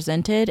being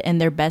represented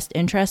and their best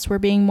interests were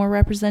being more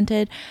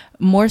represented,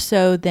 more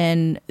so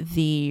than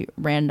the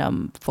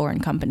random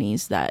foreign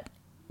companies that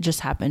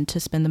just happen to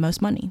spend the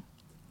most money.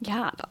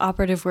 Yeah, the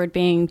operative word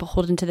being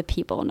beholden to the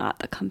people, not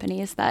the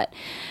companies that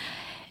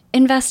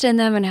invest in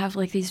them and have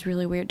like these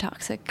really weird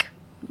toxic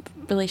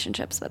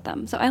relationships with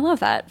them. So I love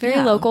that.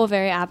 Very local,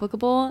 very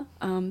applicable.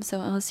 So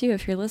LSU,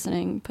 if you're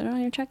listening, put it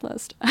on your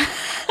checklist.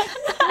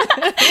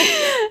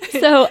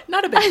 So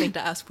not a big thing to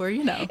ask for,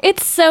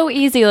 It's so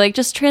easy, like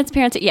just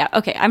transparency. Yeah,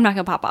 okay, I'm not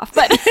gonna pop off,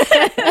 but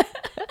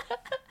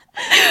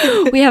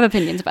we have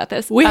opinions about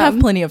this. We have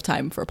plenty of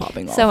time for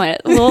popping off. So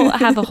we'll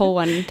have a whole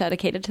one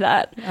dedicated to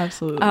that.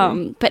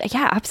 Absolutely. But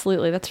yeah,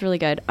 absolutely. That's really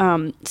good.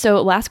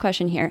 So last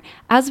question here.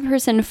 As a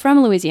person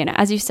from Louisiana,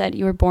 as you said,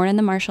 you were born in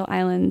the Marshall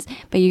Islands,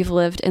 but you've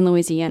lived in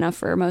Louisiana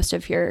for most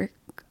of your,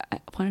 I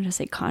wanted to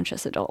say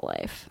conscious adult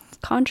life.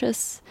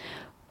 Conscious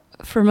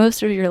for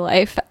most of your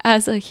life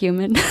as a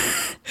human.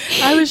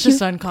 I was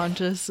just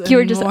unconscious. You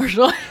were just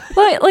well,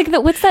 like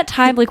what's that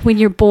time like when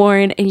you're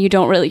born and you're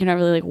not really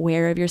like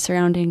aware of your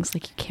surroundings,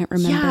 like you can't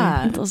remember.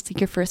 Yeah. Those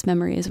like your first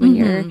memories when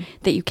you're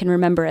that you can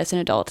remember as an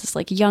adult. It's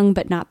like young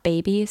but not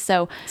baby.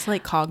 So it's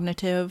like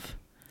cognitive.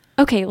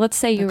 Okay, let's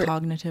say you were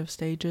cognitive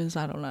stages.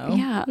 I don't know.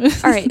 Yeah.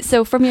 All right.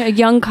 So from your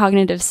young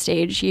cognitive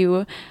stage,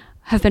 you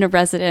have been a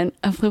resident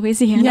of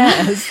Louisiana.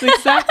 Yes,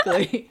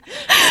 exactly.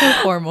 So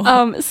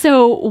formal.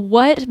 So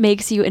what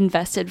makes you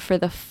invested for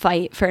the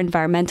fight for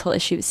environmental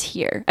issues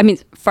here? I mean,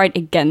 fight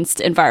against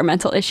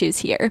environmental issues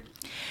here.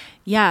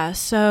 Yeah.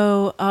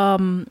 So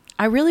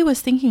I really was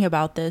thinking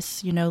about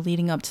this,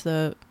 leading up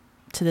to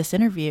this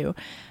interview.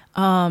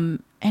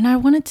 And I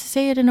wanted to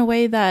say it in a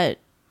way that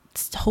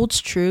holds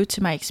true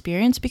to my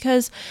experience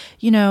because,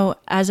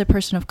 as a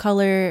person of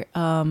color,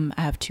 I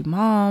have 2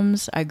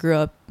 moms. I grew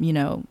up,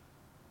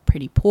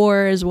 pretty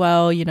poor as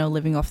well,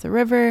 living off the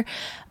river.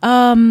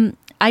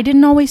 I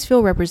didn't always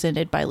feel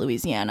represented by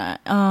Louisiana,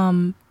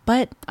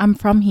 but I'm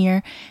from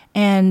here.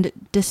 And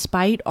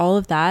despite all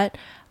of that,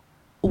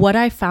 what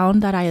I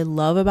found that I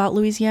love about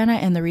Louisiana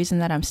and the reason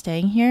that I'm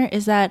staying here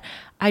is that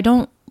I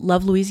don't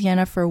love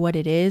Louisiana for what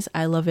it is.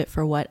 I love it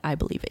for what I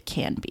believe it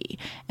can be.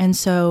 And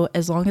so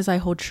as long as I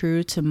hold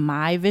true to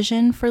my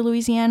vision for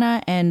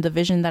Louisiana and the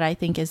vision that I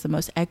think is the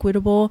most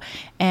equitable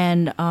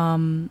and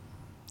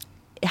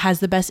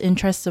has the best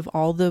interests of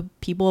all the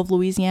people of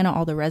Louisiana,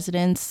 all the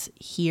residents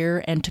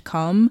here and to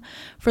come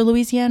for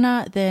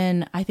Louisiana,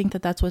 then I think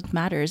that that's what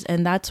matters.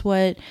 And that's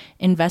what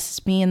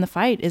invests me in the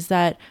fight, is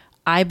that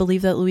I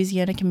believe that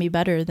Louisiana can be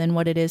better than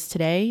what it is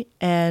today.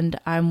 And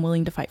I'm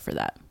willing to fight for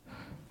that.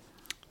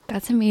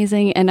 That's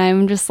amazing. And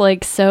I'm just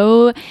like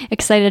so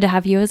excited to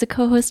have you as a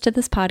co-host to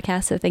this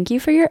podcast. So thank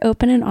you for your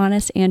open and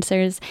honest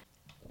answers.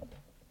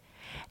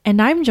 And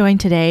I'm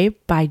joined today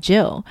by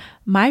Jill,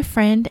 my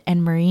friend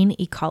and marine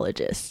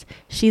ecologist.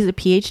 She's a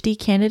PhD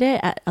candidate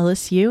at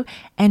LSU,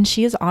 and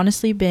she has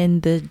honestly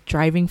been the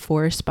driving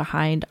force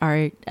behind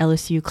our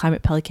LSU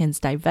Climate Pelicans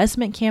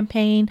divestment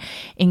campaign,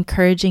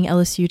 encouraging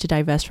LSU to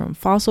divest from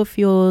fossil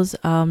fuels.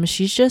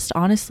 She's just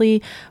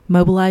honestly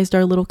mobilized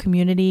our little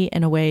community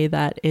in a way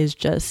that is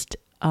just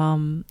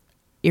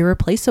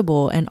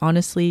irreplaceable, and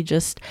honestly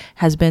just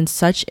has been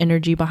such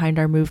energy behind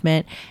our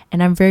movement,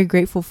 and I'm very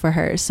grateful for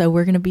her. So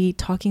we're going to be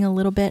talking a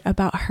little bit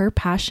about her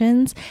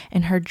passions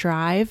and her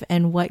drive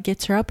and what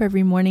gets her up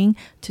every morning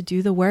to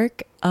do the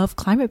work of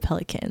Climate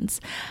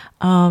Pelicans.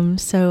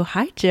 So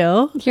hi,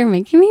 Jill. You're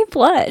making me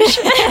blush.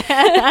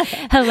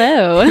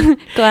 Hello.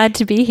 Glad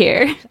to be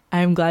here.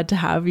 I'm glad to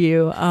have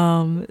you.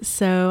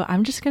 So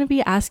I'm just going to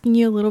be asking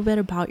you a little bit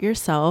about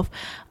yourself,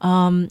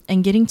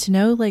 and getting to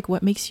know like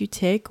what makes you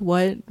tick,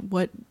 what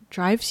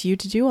drives you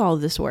to do all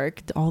this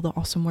work, all the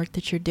awesome work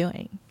that you're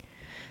doing.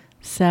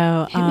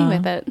 So hit me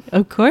with it.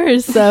 Of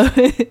course. So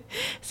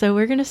so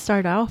we're going to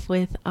start off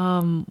with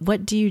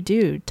what do you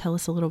do? Tell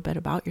us a little bit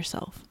about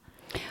yourself.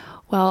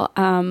 Well,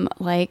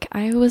 like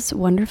I was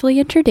wonderfully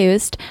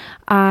introduced,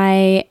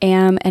 I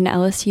am an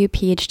LSU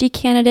PhD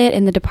candidate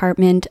in the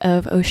Department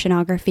of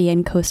Oceanography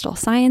and Coastal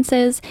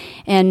Sciences.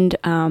 And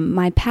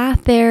my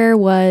path there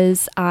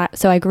was,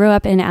 so I grew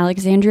up in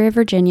Alexandria,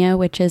 Virginia,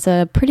 which is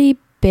a pretty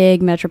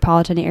big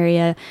metropolitan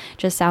area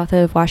just south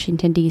of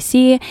Washington,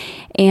 D.C.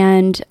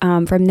 And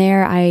from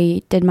there,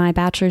 I did my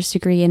bachelor's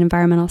degree in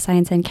environmental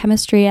science and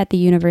chemistry at the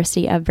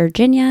University of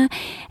Virginia.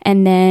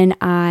 And then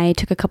I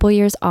took a couple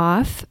years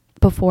off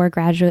before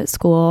graduate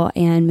school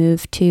and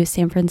moved to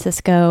San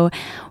Francisco,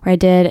 where I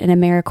did an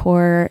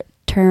AmeriCorps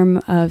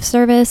term of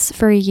service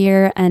for a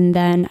year. And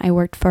then I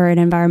worked for an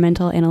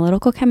environmental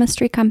analytical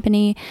chemistry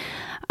company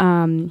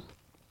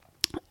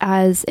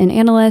as an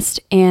analyst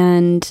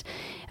and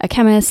a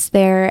chemist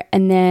there.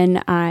 And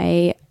then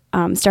I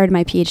started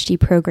my PhD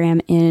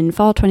program in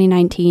fall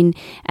 2019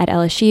 at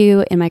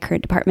LSU in my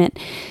current department.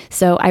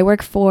 So I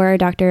work for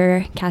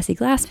Dr. Cassie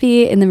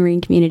Glaspie in the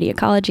Marine Community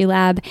Ecology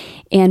Lab,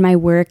 and my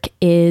work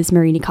is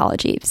marine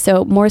ecology.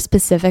 So more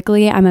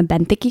specifically, I'm a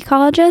benthic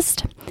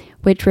ecologist,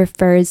 which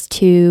refers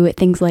to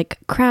things like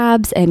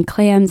crabs and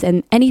clams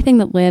and anything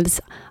that lives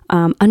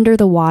under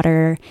the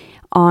water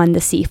on the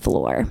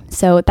seafloor.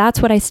 So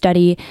that's what I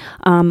study.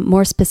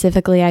 More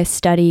specifically, I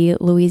study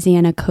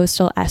Louisiana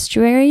coastal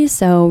estuaries.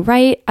 So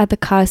right at the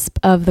cusp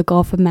of the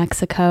Gulf of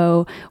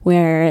Mexico,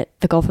 where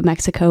the Gulf of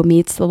Mexico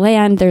meets the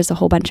land, there's a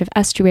whole bunch of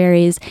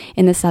estuaries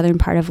in the southern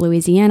part of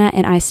Louisiana,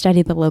 and I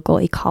study the local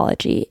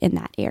ecology in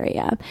that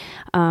area.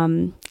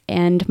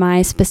 And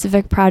my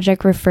specific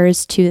project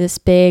refers to this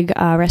big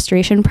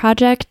restoration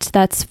project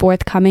that's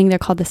forthcoming. They're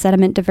called the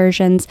sediment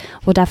diversions.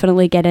 We'll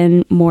definitely get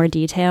in more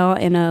detail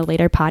in a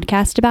later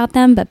podcast about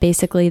them, but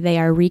basically they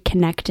are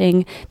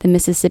reconnecting the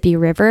Mississippi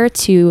River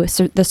to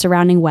the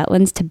surrounding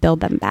wetlands to build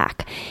them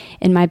back.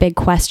 And my big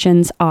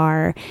questions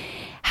are,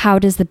 how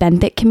does the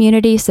benthic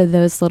community, so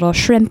those little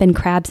shrimp and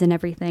crabs and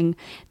everything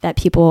that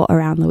people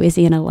around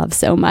Louisiana love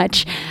so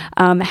much,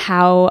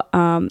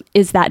 how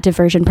is that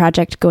diversion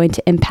project going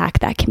to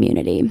impact that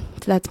community?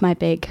 So that's my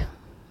big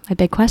a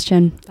big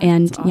question.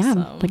 And awesome.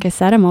 Yeah, like I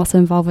said, I'm also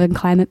involved in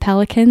climate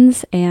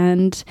pelicans,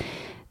 and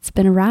it's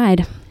been a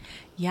ride.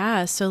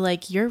 Yeah. So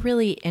like you're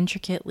really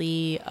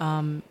intricately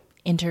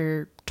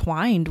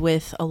intertwined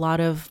with a lot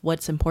of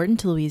what's important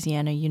to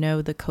Louisiana, you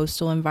know, the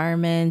coastal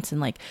environments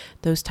and like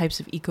those types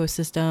of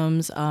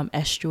ecosystems,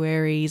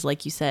 estuaries,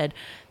 like you said,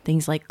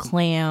 things like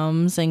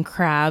clams and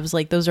crabs,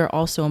 like those are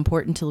also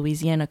important to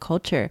Louisiana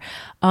culture.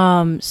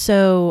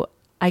 So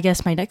I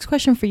guess my next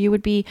question for you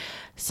would be,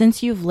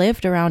 since you've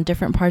lived around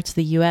different parts of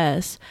the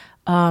U.S.,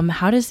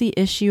 how does the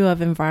issue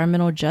of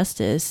environmental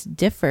justice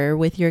differ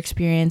with your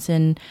experience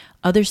in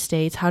other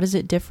states? How does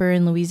it differ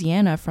in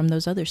Louisiana from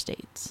those other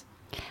states?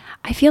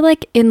 I feel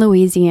like in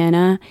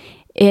Louisiana,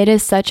 it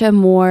is such a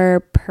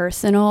more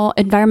personal,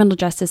 environmental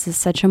justice is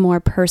such a more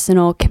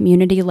personal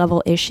community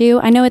level issue.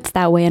 I know it's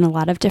that way in a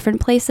lot of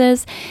different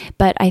places,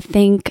 but I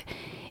think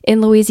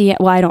in Louisiana,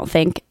 well, I don't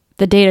think,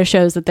 the data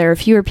shows that there are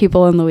fewer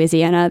people in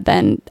Louisiana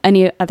than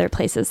any other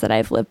places that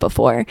I've lived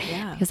before,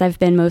 because I've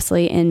been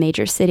mostly in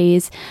major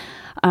cities.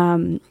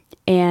 And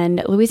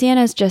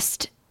Louisiana is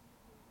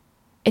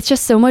it's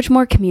just so much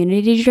more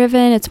community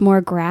driven. It's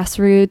more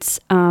grassroots.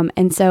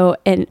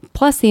 And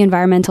plus the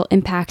environmental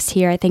impacts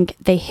here, I think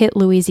they hit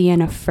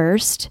Louisiana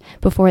first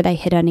before they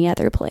hit any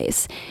other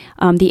place.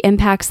 The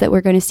impacts that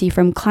we're going to see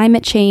from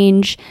climate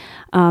change,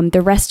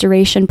 the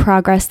restoration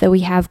progress that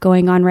we have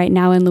going on right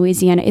now in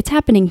Louisiana, it's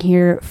happening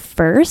here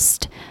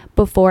first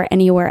before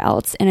anywhere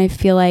else. And I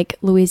feel like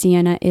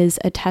Louisiana is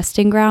a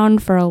testing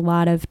ground for a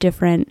lot of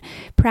different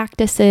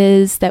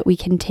practices that we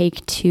can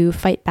take to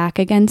fight back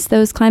against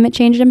those climate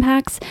change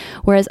impacts,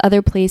 whereas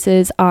other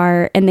places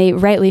are, and they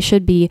rightly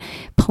should be,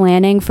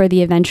 planning for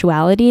the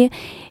eventuality.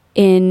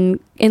 In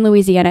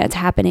Louisiana, it's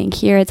happening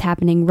here. It's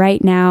happening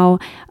right now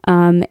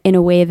in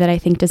a way that I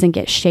think doesn't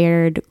get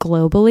shared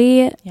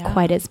globally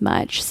quite as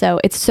much. So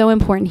it's so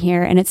important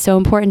here, and it's so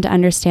important to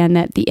understand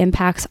that the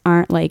impacts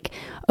aren't like,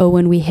 oh,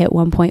 when we hit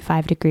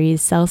 1.5 degrees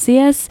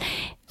Celsius.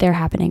 They're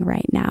happening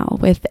right now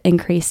with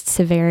increased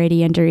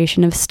severity and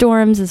duration of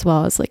storms, as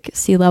well as like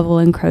sea level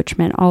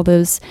encroachment, all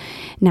those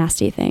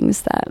nasty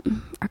things that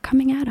are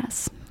coming at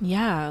us.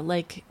 Yeah,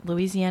 like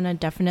Louisiana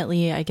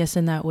definitely, I guess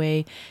in that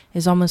way,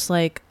 is almost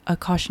like a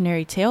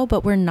cautionary tale,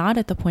 but we're not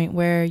at the point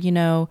where, you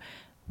know,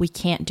 we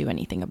can't do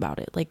anything about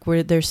it. Like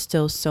there's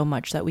still so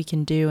much that we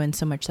can do and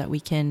so much that we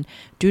can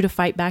do to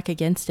fight back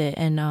against it.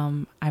 And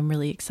I'm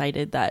really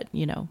excited that,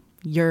 you know,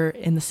 you're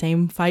in the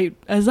same fight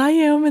as I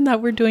am and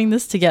that we're doing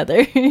this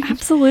together.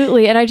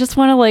 Absolutely. And I just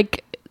want to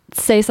like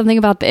say something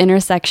about the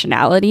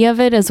intersectionality of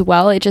it as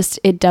well.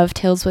 It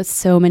dovetails with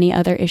so many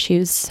other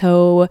issues,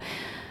 so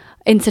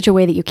in such a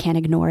way that you can't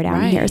ignore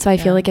down here. So I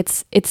feel like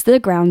it's the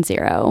ground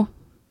zero.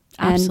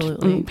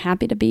 Absolutely. And I'm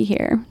happy to be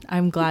here.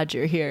 I'm glad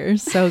you're here.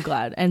 So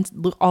glad. And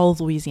all of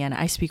Louisiana.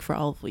 I speak for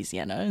all of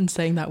Louisiana and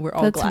saying that we're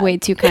all glad. That's way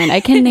too kind. I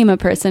can name a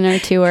person or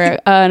two or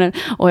an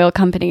oil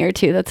company or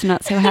two that's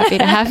not so happy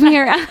to have me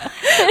around.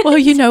 Well,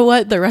 you know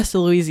what? The rest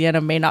of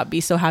Louisiana may not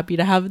be so happy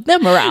to have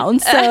them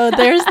around. So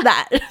there's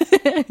that.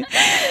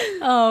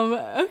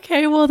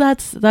 Okay. Well,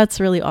 that's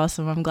really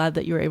awesome. I'm glad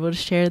that you were able to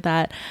share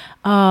that.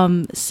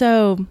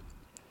 So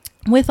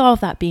with all of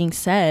that being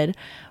said,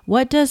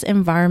 what does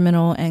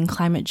environmental and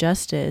climate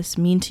justice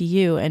mean to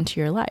you and to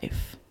your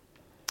life?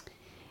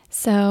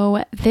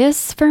 So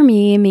this for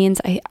me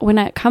means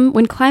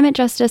when climate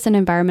justice and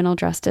environmental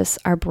justice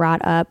are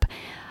brought up,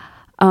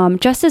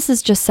 justice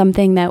is just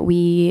something that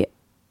we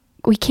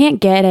can't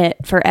get it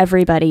for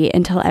everybody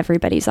until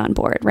everybody's on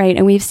board, right?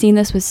 And we've seen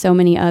this with so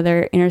many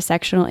other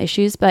intersectional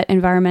issues, but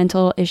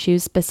environmental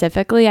issues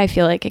specifically, I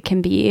feel like it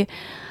can be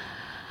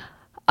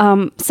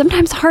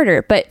sometimes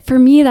harder. But for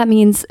me, that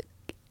means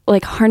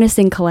like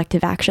harnessing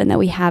collective action that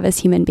we have as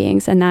human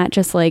beings. And that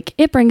just like,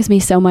 it brings me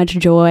so much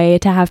joy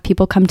to have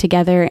people come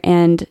together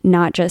and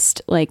not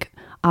just like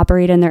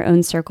operate in their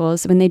own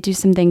circles. When they do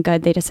something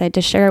good, they decide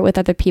to share it with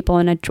other people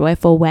in a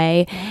joyful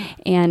way.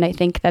 And I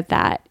think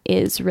that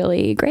is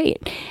really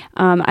great.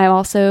 I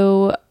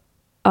also,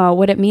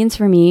 what it means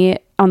for me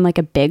on like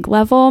a big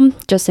level,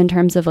 just in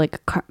terms of like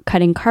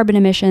cutting carbon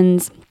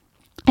emissions,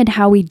 and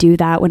how we do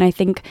that. When I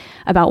think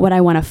about what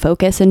I want to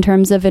focus in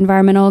terms of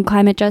environmental and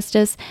climate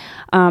justice,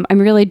 I'm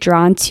really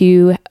drawn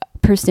to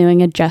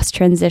pursuing a just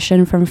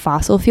transition from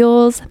fossil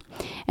fuels.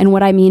 And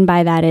what I mean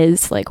by that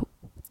is like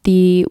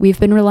we've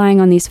been relying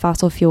on these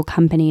fossil fuel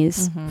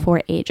companies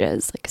for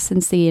ages, like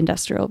since the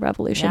Industrial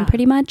Revolution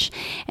pretty much.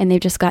 And they've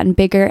just gotten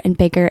bigger and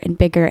bigger and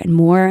bigger and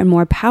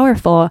more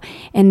powerful.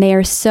 And they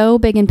are so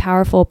big and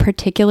powerful,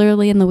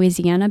 particularly in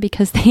Louisiana,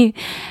 because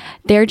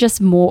they're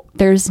just more,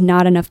 there's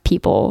not enough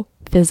people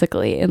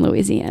physically in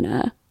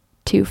Louisiana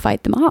to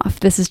fight them off.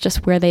 This is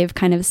just where they've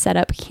kind of set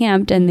up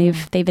camp and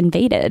they've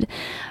invaded.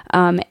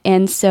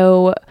 And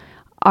so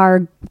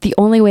the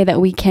only way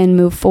that we can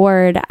move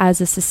forward as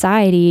a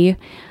society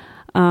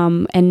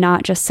and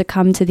not just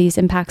succumb to these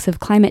impacts of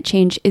climate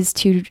change is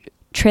to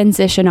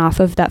transition off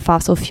of that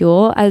fossil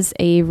fuel as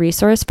a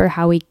resource for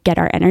how we get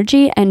our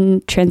energy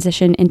and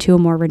transition into a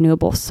more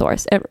renewable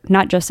source,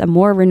 not just a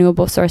more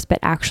renewable source, but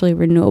actually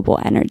renewable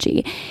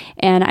energy.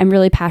 And I'm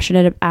really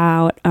passionate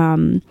about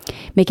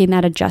making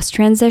that a just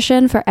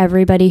transition for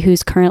everybody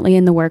who's currently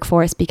in the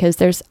workforce, because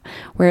this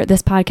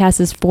podcast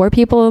is for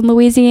people in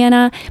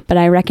Louisiana, but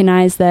I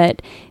recognize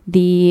that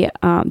the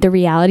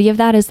reality of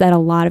that is that a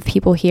lot of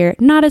people here,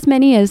 not as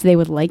many as they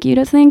would like you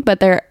to think, but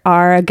there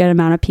are a good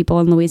amount of people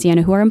in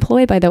Louisiana who are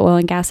employed by the oil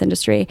and gas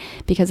industry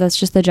because that's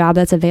just the job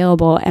that's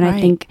available. And right.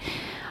 I think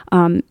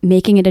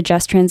making it a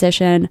just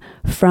transition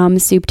from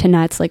soup to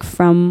nuts, like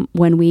from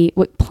when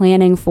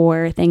planning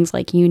for things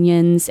like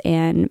unions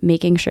and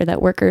making sure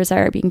that workers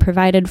are being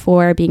provided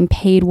for, being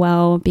paid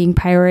well, being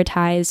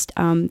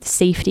prioritized,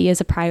 safety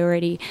is a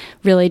priority,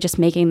 really just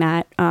making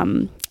that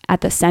at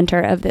the center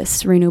of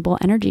this renewable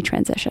energy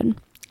transition.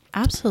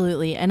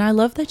 Absolutely. And I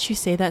love that you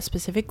say that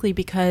specifically,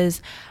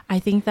 because I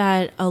think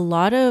that a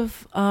lot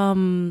of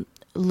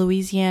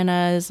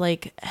Louisiana's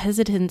like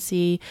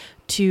hesitancy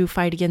to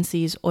fight against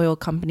these oil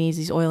companies,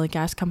 these oil and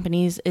gas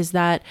companies, is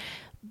that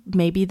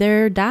maybe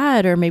their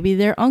dad or maybe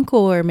their uncle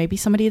or maybe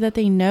somebody that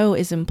they know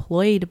is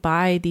employed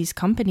by these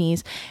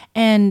companies.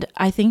 And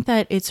I think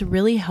that it's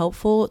really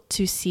helpful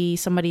to see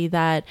somebody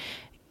that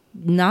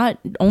not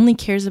only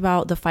cares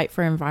about the fight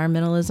for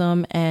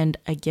environmentalism and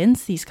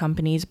against these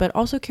companies, but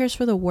also cares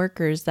for the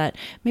workers that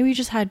maybe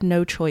just had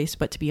no choice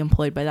but to be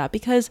employed by that.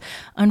 Because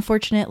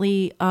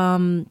unfortunately,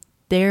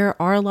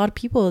 there are a lot of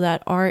people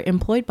that are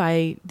employed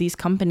by these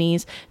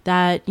companies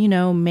that, you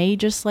know, may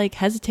just like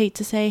hesitate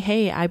to say,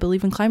 hey, I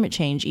believe in climate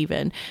change,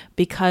 even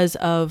because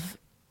of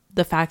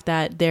the fact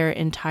that their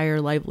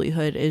entire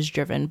livelihood is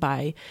driven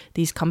by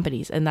these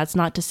companies. And that's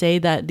not to say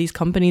that these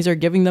companies are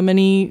giving them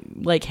any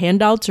like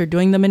handouts or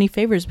doing them any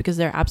favors, because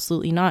they're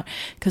absolutely not.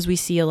 Because we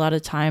see a lot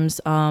of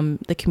times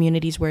the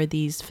communities where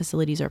these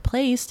facilities are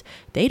placed,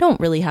 they don't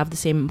really have the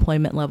same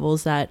employment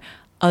levels that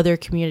other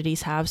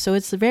communities have. So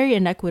it's very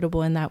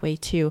inequitable in that way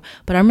too.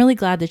 But I'm really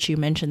glad that you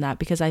mentioned that,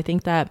 because I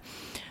think that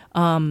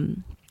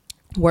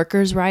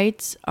workers'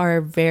 rights are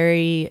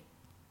very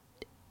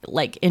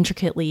like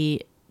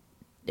intricately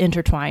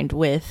intertwined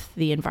with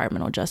the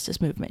environmental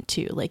justice movement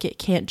too. Like it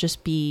can't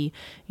just be,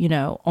 you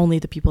know, only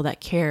the people that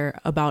care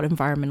about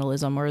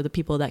environmentalism or the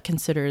people that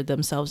consider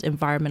themselves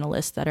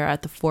environmentalists that are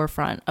at the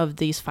forefront of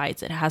these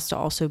fights. It has to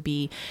also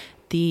be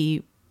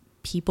the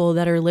people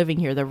that are living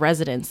here, the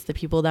residents, the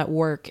people that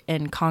work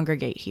and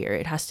congregate here.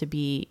 It has to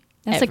be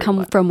to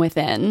come from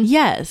within.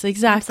 Yes,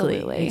 exactly.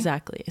 Absolutely.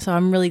 Exactly. So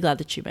I'm really glad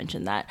that you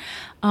mentioned that.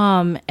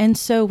 And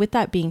so with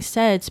that being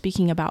said,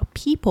 speaking about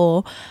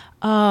people,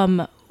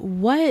 who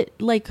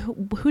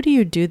do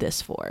you do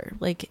this for?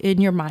 Like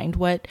in your mind,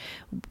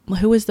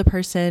 who is the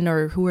person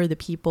or who are the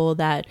people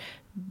that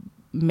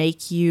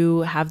make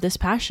you have this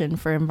passion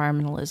for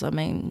environmentalism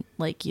and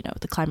like, you know,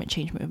 the climate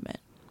change movement?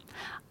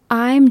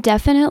 I'm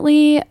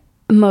definitely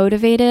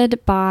motivated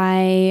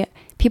by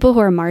people who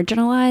are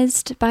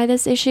marginalized by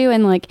this issue.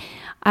 And like,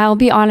 I'll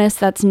be honest,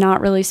 that's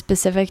not really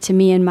specific to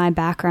me and my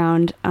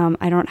background.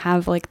 I don't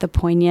have like the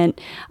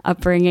poignant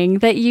upbringing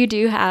that you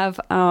do have.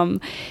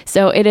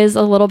 So it is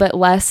a little bit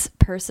less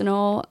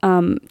personal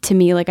to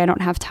me. Like I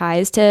don't have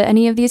ties to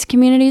any of these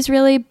communities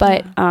really,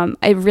 but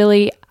I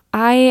really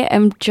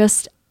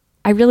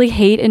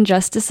hate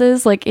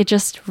injustices. Like it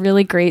just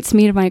really grates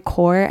me to my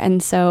core.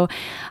 And so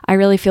I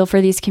really feel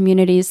for these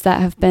communities that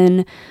have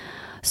been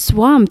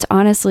swamped,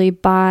 honestly,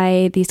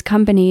 by these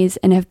companies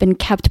and have been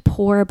kept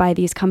poor by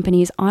these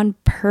companies on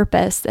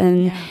purpose.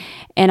 And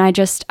I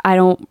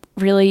don't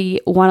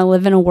really want to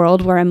live in a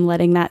world where I'm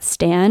letting that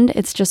stand.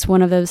 It's just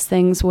one of those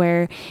things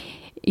where,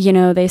 you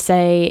know, they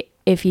say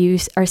if you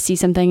see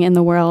something in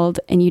the world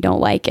and you don't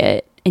like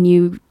it, and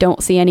you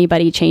don't see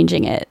anybody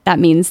changing it, that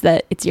means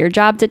that it's your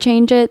job to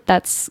change it.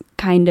 That's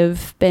kind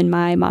of been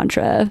my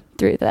mantra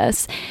through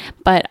this.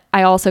 But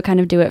I also kind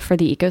of do it for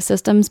the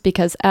ecosystems,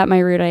 because at my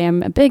root, I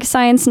am a big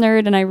science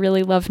nerd and I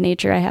really love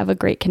nature. I have a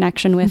great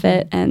connection with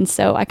it. And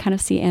so I kind of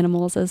see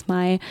animals as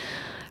my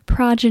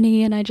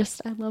progeny, and I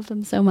love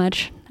them so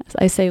much. As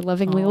I say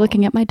lovingly,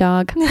 looking at my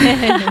dog.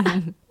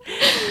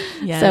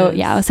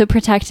 Yes. So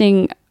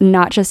protecting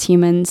not just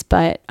humans,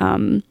 but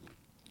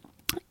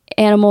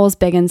animals,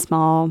 big and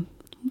small,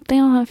 they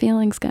all have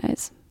feelings,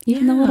 guys.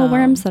 Even the little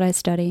worms that I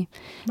study.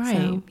 Right.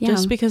 So,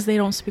 just because they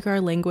don't speak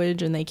our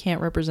language and they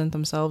can't represent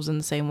themselves in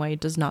the same way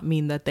does not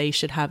mean that they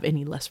should have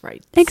any less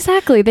rights.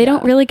 Exactly. They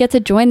don't really get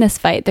to join this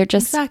fight. They're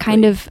just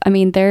kind of, I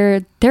mean,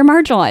 they're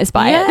marginalized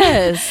by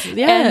it.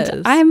 Yes.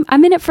 And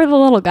I'm in it for the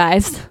little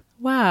guys.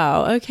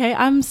 Wow. Okay.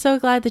 I'm so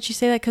glad that you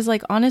say that, because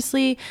like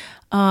honestly,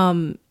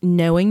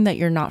 knowing that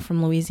you're not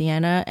from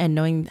Louisiana and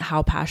knowing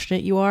how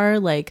passionate you are,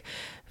 like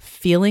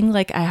feeling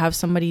like I have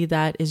somebody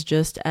that is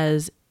just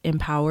as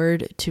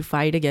empowered to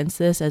fight against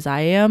this as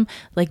I am,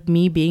 like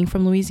me being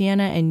from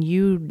Louisiana and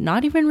you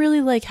not even really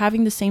like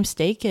having the same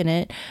stake in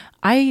it,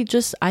 I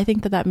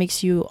think that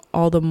makes you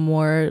all the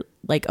more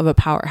like of a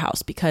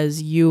powerhouse,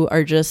 because you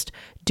are just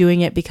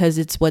doing it because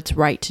it's what's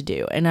right to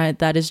do, and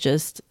that is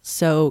just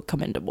so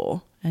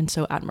commendable. and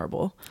so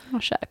admirable. Oh,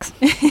 shucks.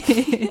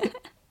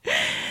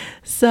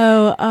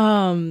 So,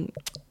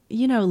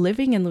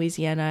 living in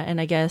Louisiana, and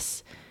I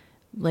guess,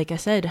 like I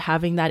said,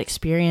 having that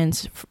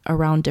experience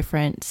around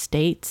different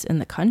states in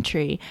the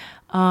country,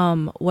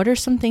 what are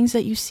some things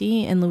that you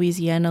see in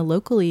Louisiana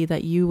locally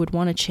that you would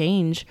want to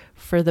change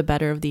for the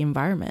better of the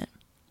environment?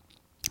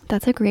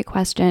 That's a great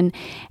question.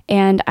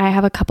 And I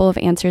have a couple of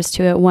answers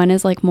to it. One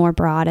is like more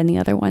broad and the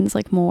other one's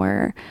like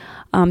more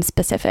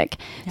specific.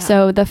 Yeah.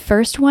 So the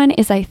first one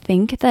is, I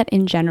think that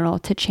in general,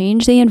 to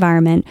change the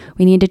environment,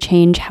 we need to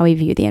change how we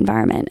view the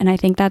environment. And I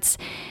think that's,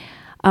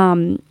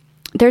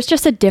 there's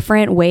just a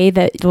different way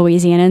that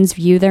Louisianans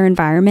view their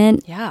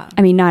environment. Yeah.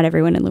 I mean, not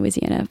everyone in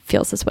Louisiana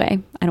feels this way.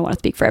 I don't want to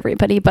speak for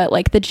everybody, but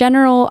like the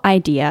general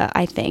idea,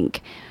 I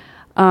think,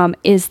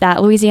 is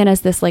that Louisiana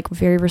is this like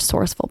very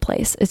resourceful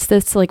place. It's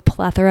this like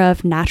plethora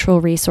of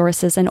natural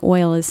resources, and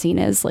oil is seen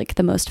as like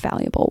the most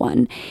valuable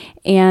one.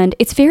 And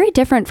it's very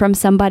different from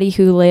somebody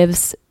who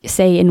lives,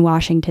 say, in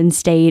Washington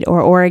State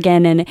or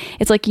Oregon. And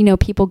it's like,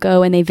 people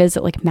go and they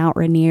visit like Mount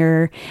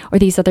Rainier or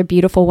these other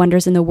beautiful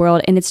wonders in the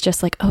world. And it's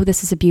just like, oh,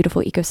 this is a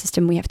beautiful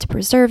ecosystem. We have to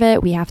preserve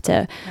it. We have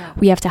to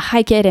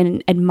hike it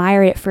and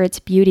admire it for its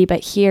beauty. But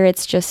here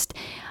it's just,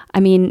 I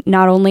mean,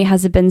 not only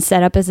has it been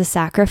set up as a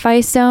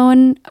sacrifice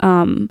zone,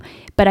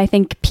 but I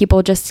think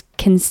people just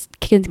can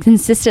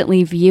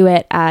consistently view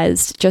it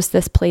as just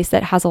this place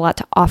that has a lot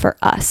to offer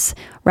us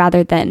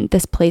rather than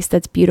this place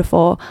that's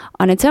beautiful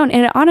on its own.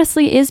 And it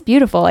honestly is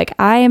beautiful. Like,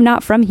 I am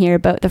not from here,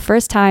 but the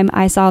first time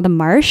I saw the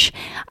marsh,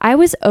 I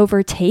was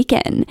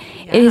overtaken.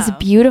 Yeah. It is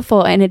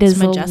beautiful and it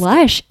is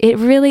lush. It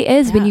really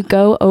is. Yeah. When you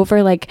go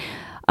over like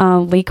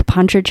Lake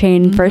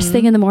Pontchartrain first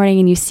thing in the morning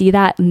and you see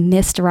that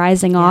mist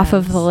rising off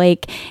of the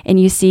lake and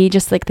you see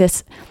just like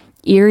this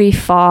eerie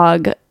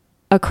fog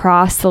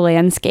across the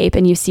landscape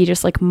and you see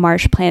just like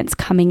marsh plants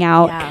coming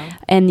out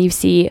and you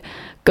see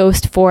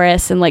ghost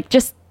forests and like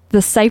just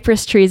the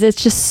cypress trees.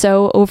 It's just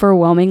so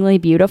overwhelmingly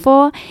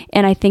beautiful.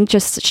 And I think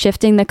just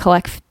shifting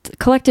the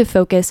collective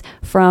focus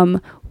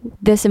from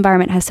this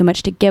environment has so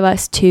much to give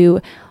us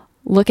to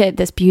look at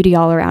this beauty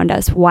all around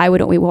us. Why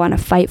wouldn't we want to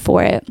fight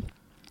for it?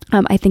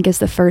 I think is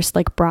the first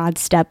like broad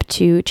step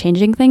to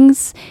changing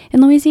things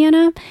in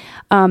Louisiana.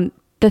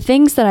 The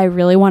things that I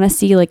really want to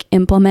see like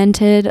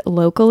implemented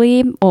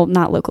locally, well,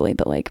 not locally,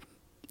 but like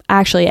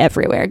actually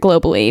everywhere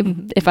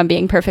globally, if I'm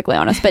being perfectly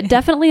honest, but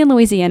definitely in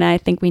Louisiana, I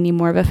think we need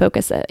more of a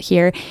focus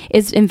here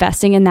is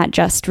investing in that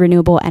just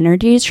renewable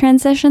energies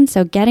transition.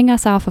 So getting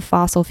us off of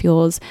fossil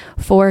fuels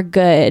for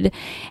good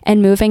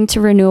and moving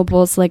to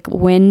renewables like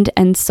wind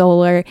and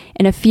solar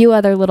and a few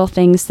other little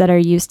things that are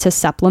used to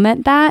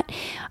supplement that.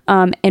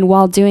 And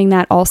while doing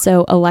that,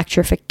 also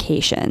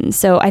electrification.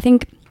 So I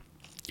think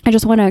I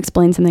just want to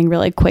explain something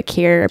really quick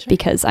here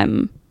because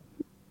I'm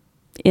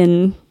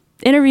in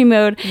interview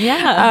mode.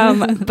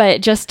 Yeah.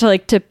 But just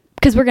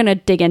because we're going to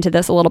dig into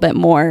this a little bit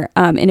more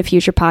in a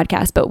future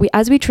podcast. But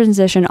as we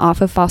transition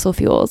off of fossil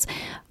fuels,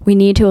 we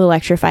need to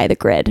electrify the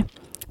grid.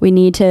 We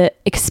need to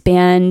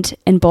expand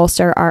and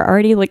bolster our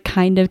already like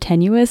kind of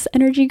tenuous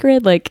energy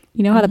grid. Like,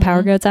 you know how the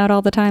power goes out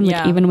all the time?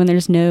 Like even when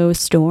there's no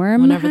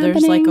storm Whenever happening?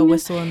 There's like a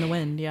whistle in the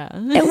wind. Yeah.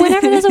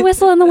 Whenever there's a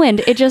whistle in the wind,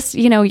 it just,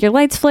 your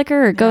lights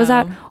flicker or it goes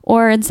out.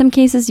 Or in some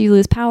cases you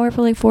lose power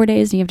for like 4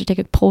 days and you have to take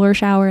a polar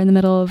shower in the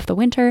middle of the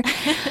winter.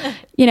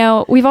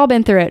 We've all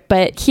been through it.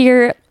 But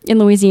here in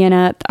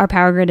Louisiana, our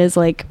power grid is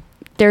like,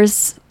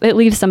 it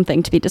leaves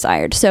something to be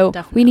desired. So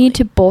we need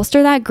to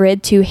bolster that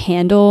grid to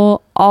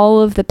handle all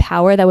of the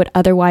power that would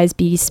otherwise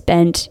be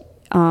spent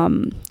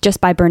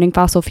just by burning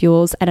fossil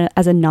fuels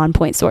as a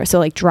non-point source. So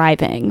like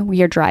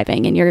you're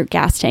driving and your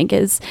gas tank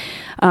is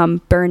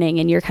burning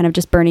and you're kind of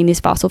just burning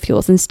these fossil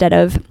fuels instead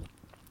of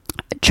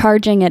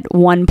charging at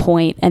one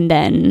point and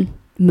then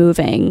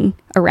moving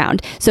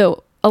around.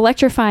 So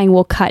electrifying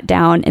will cut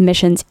down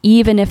emissions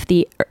even if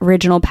the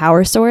original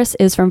power source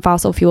is from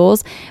fossil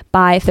fuels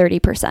by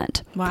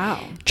 30%.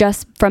 Wow.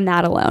 Just from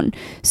that alone.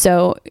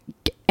 So,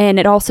 and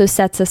it also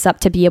sets us up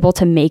to be able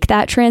to make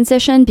that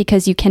transition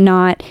because you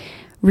cannot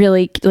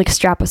really like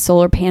strap a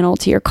solar panel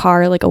to your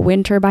car, like a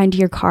wind turbine to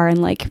your car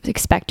and like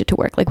expect it to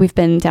work. Like we've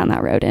been down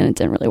that road and it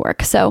didn't really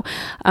work. So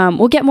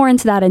we'll get more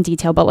into that in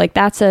detail, but like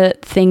that's a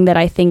thing that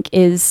I think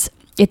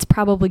it's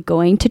probably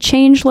going to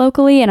change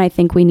locally. And I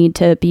think we need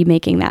to be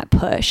making that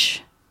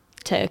push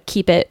to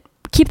keep the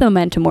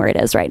momentum where it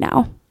is right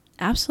now.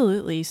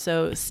 Absolutely.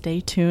 So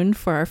stay tuned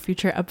for our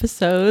future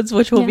episodes,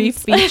 which will be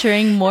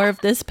featuring more of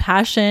this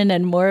passion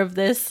and more of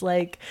this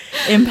like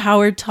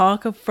empowered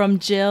talk from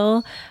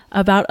Jill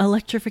about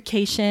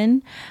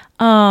electrification.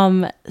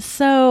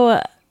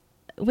 So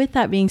with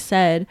that being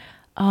said,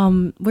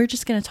 we're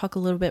just going to talk a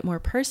little bit more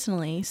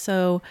personally.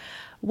 So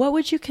what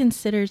would you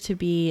consider to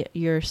be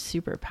your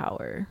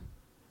superpower?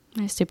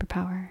 My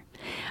superpower.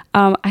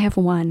 I have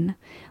one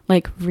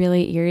like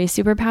really eerie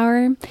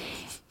superpower,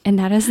 and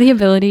that is the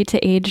ability to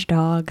age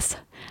dogs.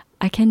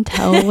 I can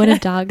tell when a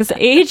dog's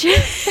age.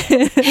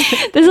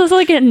 This is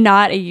like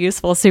not a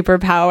useful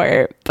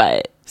superpower,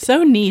 but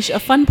So niche, a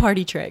fun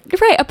party trick.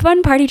 Right, a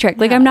fun party trick.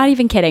 Like, I'm not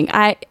even kidding.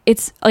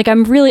 It's like, I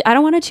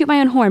don't want to toot my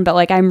own horn, but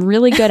like, I'm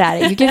really good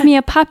at it. You give me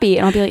a puppy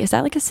and I'll be like, is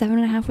that like a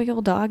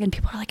 7.5-week-old dog? And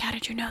people are like, how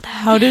did you know that?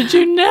 How did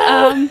you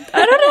know?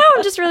 I don't know.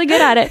 I'm just really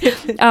good at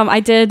it. I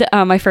did,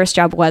 my first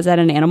job was at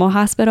an animal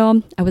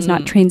hospital. I was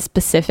not trained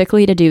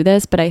specifically to do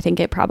this, but I think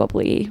it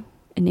probably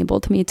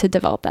enabled me to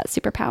develop that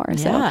superpower.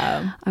 So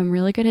I'm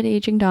really good at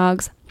aging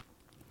dogs.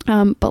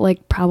 But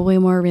like, probably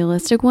a more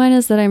realistic one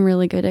is that I'm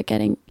really good at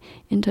getting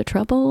into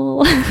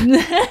trouble.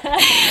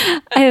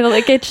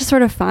 It just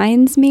sort of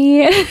finds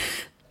me.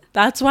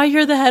 That's why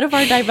you're the head of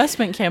our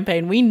divestment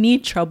campaign. We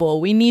need trouble.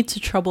 We need to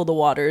trouble the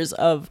waters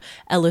of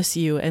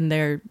LSU and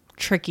their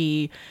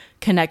tricky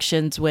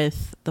connections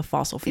with the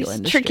fossil fuel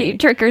industry. Tricky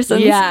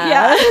trickersons.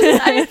 Yeah.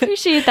 I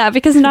appreciate that,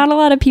 because not a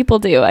lot of people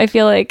do. I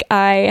feel like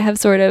I have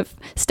sort of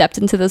stepped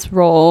into this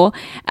role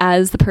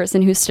as the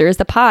person who stirs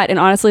the pot, and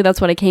honestly,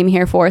 that's what I came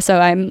here for. So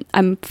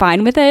I'm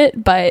fine with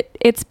it, but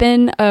it's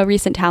been a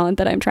recent talent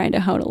that I'm trying to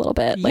hone a little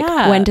bit, like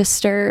when to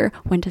stir,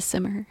 when to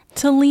simmer.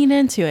 To lean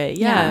into it.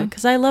 Yeah.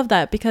 Because I love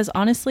that, because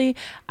honestly,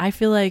 I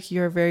feel like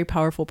you're a very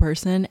powerful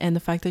person, and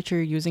the fact that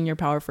you're using your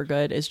power for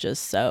good is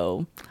just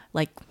so,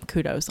 like,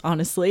 kudos.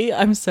 Honestly,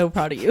 I'm so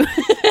proud of you.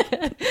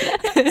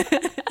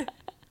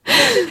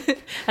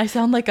 I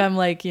sound like I'm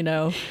like,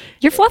 you're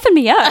fluffing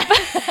me up.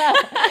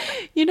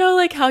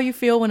 Like how you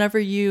feel whenever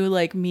you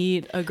like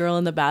meet a girl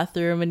in the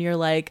bathroom and you're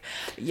like,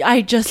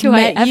 I just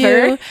met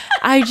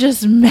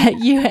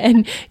you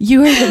and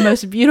you are the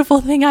most beautiful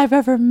thing I've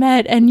ever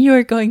met, and you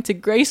are going to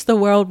grace the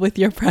world with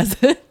your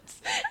presence.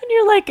 And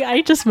you're like,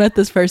 I just met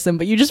this person,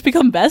 but you just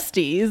become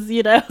besties,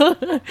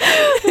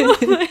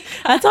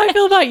 That's how I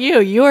feel about you.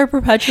 You are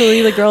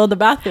perpetually the girl in the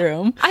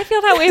bathroom. I feel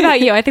that way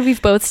about you. I think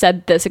we've both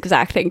said this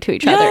exact thing to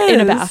each other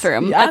in a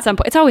bathroom at some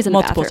point. It's always in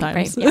multiple bathroom,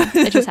 times. Right? Yeah,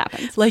 it just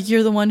happens. Like,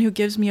 you're the one who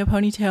gives me a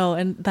ponytail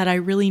and that I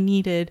really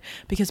needed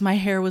because my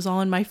hair was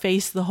all in my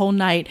face the whole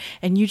night,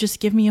 and you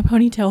just give me a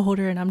ponytail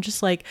holder, and I'm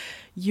just like,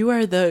 you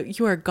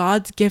are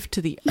God's gift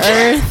to the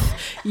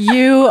earth.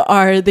 You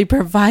are the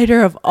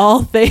provider of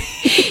all things.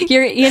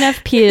 Your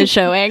ENFP is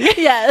showing.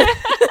 Yeah.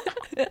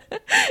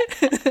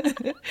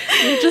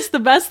 You're just the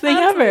best thing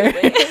ever.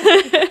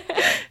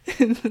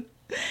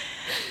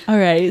 All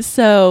right.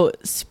 So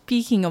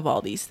speaking of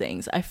all these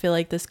things, I feel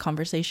like this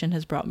conversation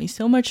has brought me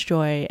so much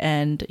joy,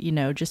 and,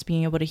 just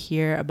being able to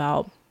hear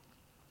about,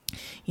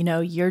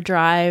 your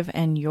drive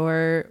and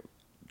your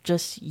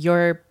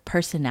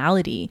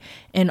personality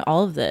in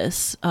all of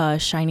this,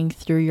 shining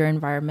through your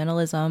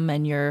environmentalism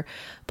and your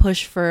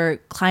push for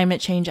climate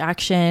change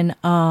action.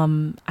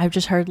 I've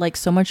just heard like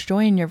so much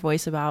joy in your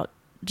voice about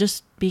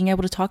just being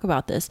able to talk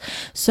about this.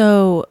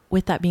 So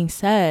with that being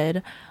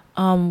said,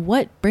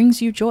 what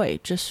brings you joy,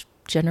 just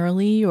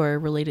generally or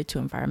related to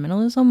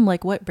environmentalism?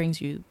 Like, what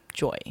brings you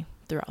joy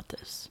throughout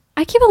this?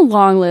 I keep a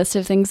long list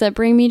of things that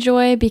bring me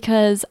joy,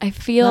 because I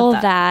feel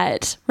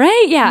that,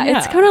 right? Yeah,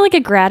 it's kind of like a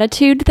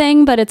gratitude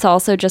thing, but it's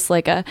also just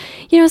like a,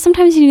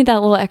 sometimes you need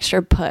that little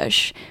extra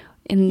push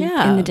in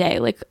the day.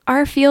 Like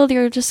our field,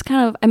 you're just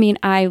kind of,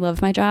 I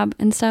love my job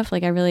and stuff.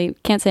 Like, I really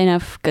can't say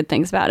enough good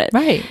things about it.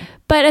 Right.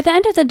 But at the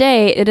end of the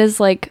day, it is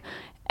like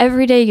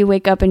every day you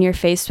wake up and you're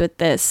faced with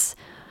this,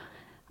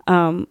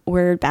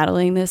 we're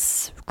battling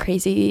this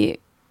crazy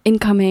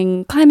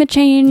incoming climate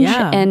change,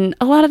 and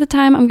a lot of the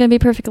time, I'm gonna be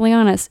perfectly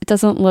honest, it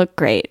doesn't look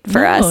great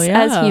for us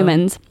as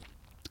humans.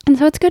 And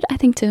so it's good, I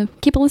think, to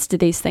keep a list of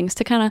these things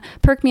to kind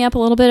of perk me up a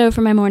little bit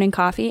over my morning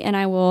coffee, and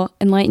I will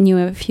enlighten you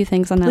of a few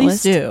things on that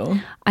list. Please do.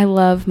 I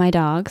love my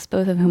dogs,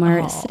 both of whom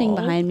are sitting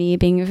behind me,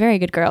 being very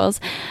good girls.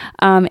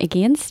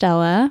 Iggy and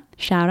Stella,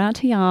 shout out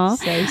to y'all.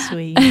 So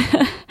sweet.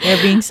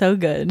 They're being so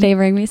good. They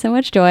bring me so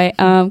much joy.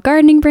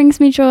 Gardening brings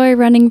me joy.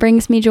 Running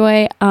brings me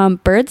joy.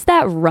 Birds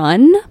that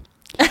run,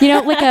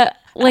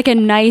 like a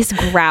nice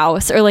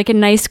grouse or like a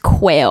nice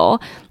quail.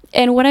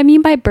 And what I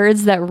mean by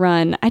birds that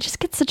run, I just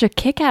get such a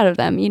kick out of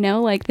them,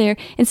 like they're,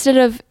 instead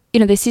of,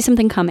 they see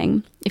something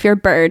coming. If you're a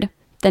bird,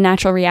 the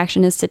natural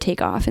reaction is to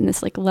take off in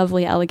this like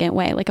lovely, elegant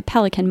way, like a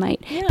pelican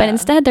might. Yeah. But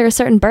instead, there are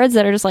certain birds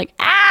that are just like,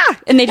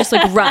 and they just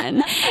like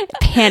run,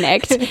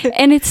 panicked.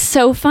 And it's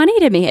so funny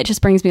to me. It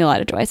just brings me a lot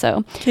of joy.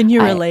 So can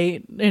you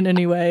relate in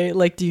any way?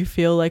 Like, do you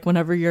feel like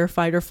whenever your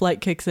fight or flight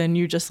kicks in,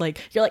 you're like,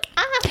 yeah,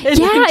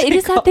 it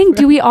is that thing. Right?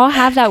 Do we all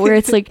have that where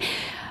it's like,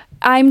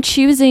 I'm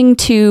choosing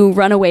to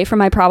run away from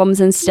my problems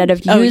instead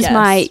of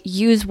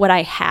use what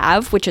I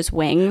have, which is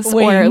wings.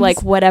 Or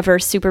like whatever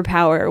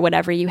superpower or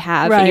whatever you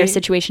have in your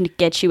situation to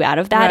get you out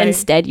of that. Right.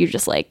 Instead, you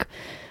just like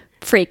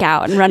freak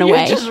out and run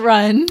away. Just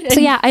run. So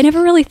yeah, I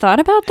never really thought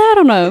about that. I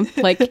don't know.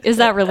 Like, is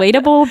that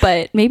relatable?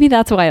 But maybe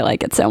that's why I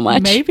like it so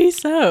much. Maybe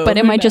so. But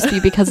it might just be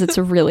because it's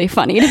really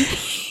funny to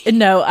me.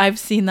 No, I've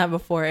seen that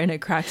before and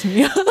it cracks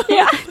me up.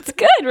 Yeah, it's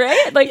good,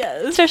 right? Like,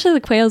 especially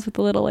the quails with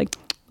the little like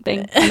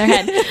thing on their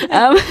head.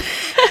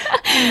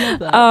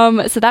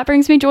 So that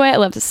brings me joy. I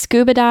love to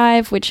scuba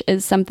dive, which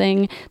is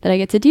something that I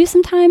get to do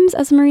sometimes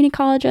as a marine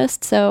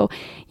ecologist. So,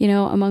 you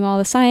know, among all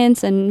the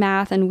science and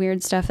math and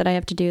weird stuff that I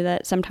have to do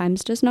that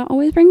sometimes does not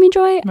always bring me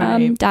joy,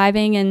 right.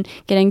 Diving and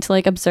getting to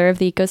like observe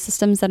the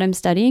ecosystems that I'm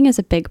studying is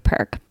a big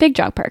perk, big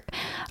job perk.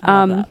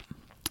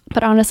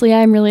 But honestly,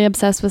 I'm really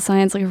obsessed with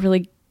science, like a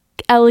really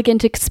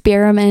elegant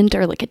experiment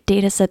or like a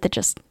data set that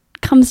just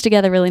comes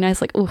together really nice,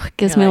 like, ooh,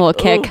 gives me a little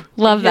kick.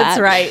 Love that. That's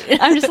right.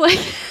 I'm just like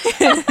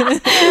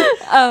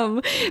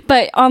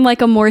but on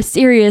like a more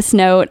serious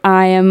note,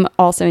 I am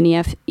also an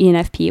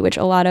ENFP, which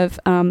a lot of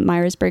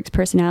Myers-Briggs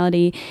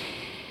personality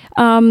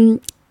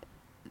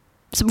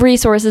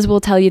resources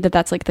will tell you that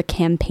that's like the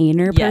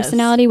campaigner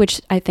personality, which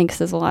I think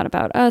says a lot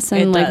about us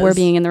and like we're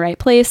being in the right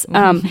place.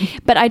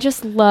 But I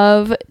just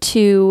love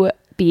to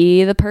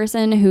be the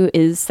person who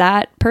is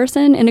that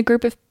person in a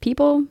group of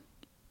people.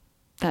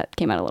 That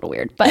came out a little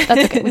weird, but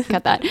that's okay. We can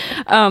cut that.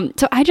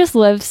 So I just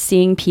love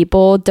seeing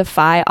people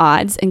defy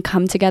odds and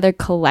come together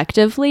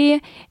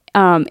collectively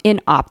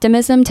in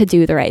optimism to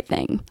do the right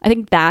thing. I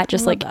think that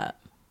just like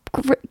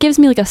gives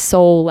me like a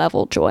soul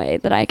level joy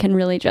that I can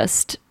really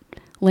just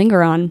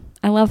linger on.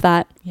 I love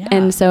that. Yeah.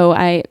 And so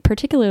I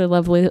particularly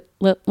love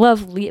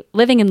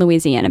living in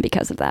Louisiana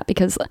because of that,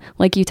 because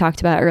like you talked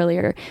about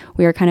earlier,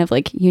 we are kind of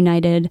like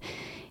united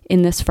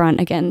in this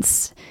front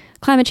against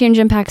climate change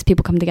impacts.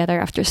 People come together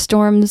after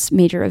storms,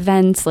 major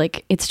events.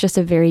 Like it's just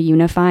a very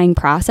unifying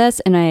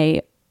process. And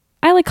I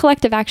like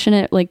collective action.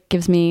 It like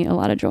gives me a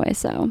lot of joy.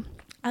 So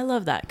I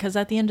love that, because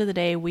at the end of the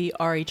day, we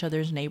are each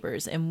other's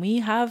neighbors, and we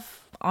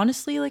have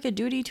honestly like a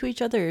duty to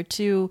each other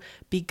to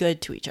be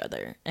good to each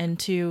other, and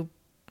to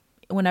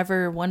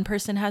whenever one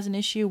person has an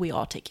issue, we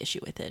all take issue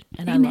with it.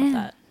 And Amen.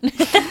 I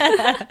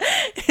love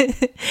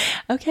that.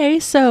 Okay.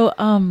 So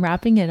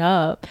wrapping it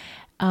up,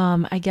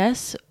 I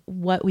guess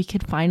what we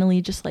could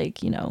finally just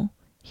like, you know,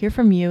 hear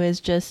from you is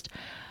just,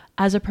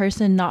 as a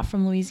person not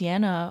from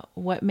Louisiana,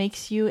 what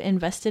makes you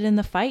invested in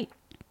the fight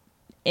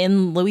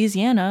in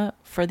Louisiana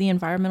for the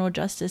environmental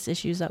justice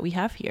issues that we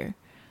have here?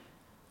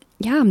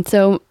 Yeah.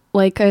 So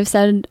like I've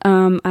said,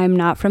 I'm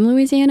not from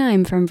Louisiana.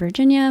 I'm from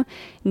Virginia,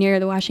 near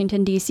the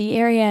Washington, D.C.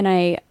 area. And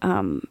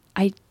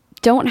I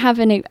don't have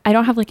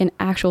like an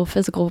actual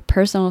physical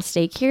personal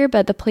stake here,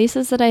 but the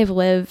places that I've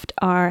lived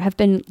have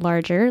been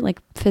larger, like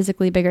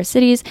physically bigger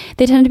cities.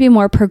 They tend to be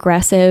more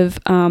progressive,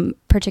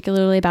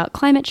 particularly about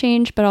climate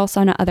change, but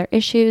also on other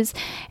issues.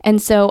 And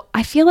so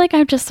I feel like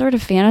I've just sort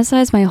of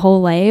fantasized my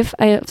whole life.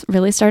 I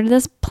really started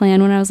this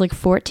plan when I was like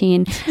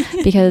 14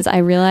 because I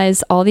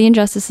realized all the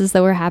injustices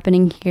that were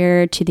happening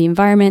here to the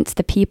environment, to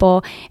the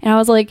people. And I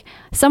was like,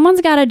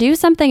 someone's got to do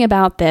something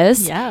about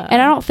this. Yeah. And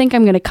I don't think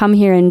I'm going to come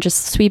here and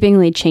just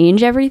sweepingly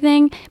change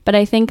everything. But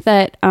I think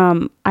that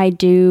I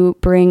do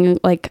bring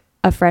like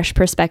a fresh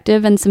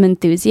perspective and some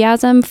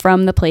enthusiasm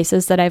from the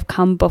places that I've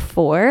come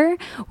before,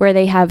 where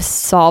they have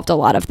solved a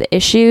lot of the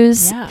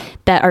issues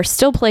that are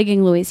still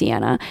plaguing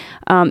Louisiana.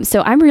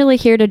 So I'm really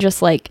here to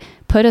just like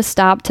put a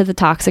stop to the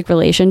toxic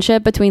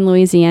relationship between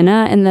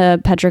Louisiana and the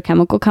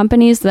petrochemical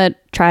companies that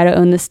try to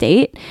own the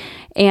state.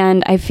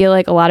 And I feel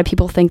like a lot of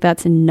people think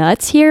that's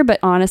nuts here, but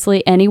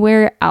honestly,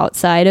 anywhere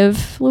outside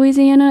of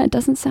Louisiana, it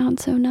doesn't sound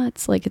so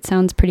nuts. Like it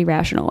sounds pretty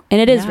rational, and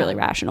it is really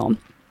rational.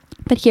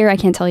 But here, I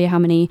can't tell you how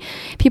many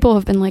people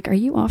have been like, are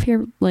you off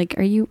your, like,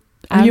 are you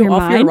out of your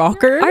mind? Your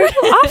rocker? Are you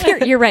off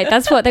your, you're right.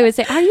 That's what they would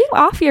say. Are you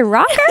off your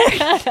rocker?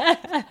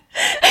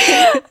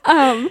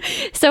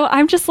 So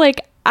I'm just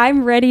like,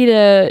 I'm ready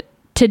to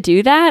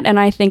do that. And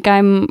I think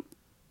I'm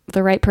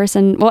the right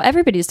person. Well,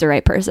 everybody's the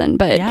right person,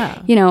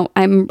 but you know,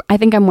 I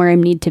think I'm where I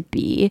need to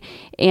be.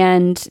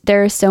 And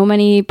there are so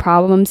many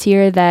problems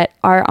here that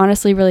are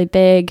honestly really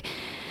big.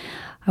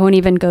 I won't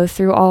even go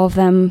through all of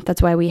them. That's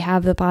why we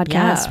have the podcast.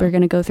 Yeah. We're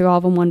going to go through all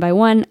of them one by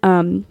one.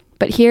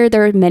 But here,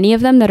 there are many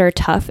of them that are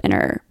tough and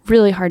are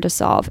really hard to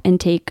solve and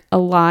take a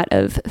lot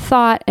of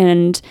thought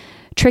and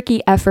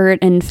tricky effort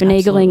and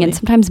finagling and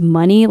sometimes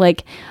money.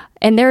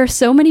 And there are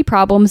so many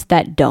problems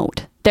that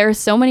don't. There are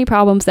so many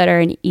problems that are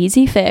an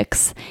easy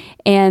fix.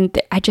 And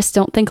I just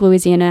don't think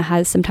Louisiana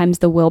has sometimes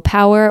the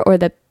willpower or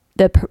the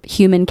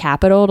human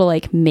capital to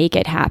like make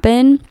it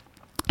happen.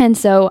 And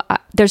so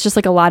there's just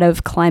like a lot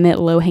of climate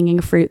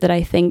low-hanging fruit that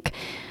I think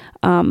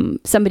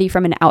somebody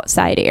from an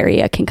outside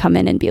area can come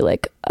in and be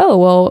like, oh,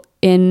 well,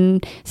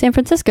 in San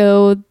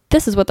Francisco,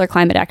 this is what their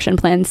climate action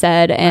plan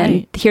said.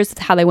 And here's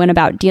how they went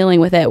about dealing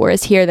with it.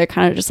 Whereas here, they're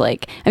kind of just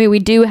like, I mean, we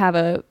do have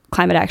a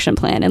climate action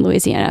plan in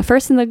Louisiana.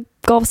 First in the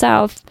Gulf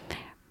South,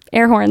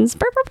 air horns.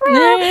 But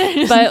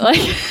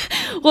like,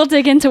 we'll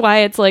dig into why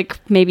it's like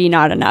maybe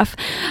not enough.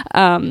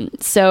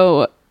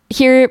 So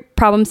here,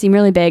 problems seem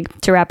really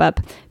big to wrap up,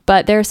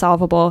 but they're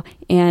solvable,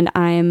 and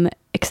I'm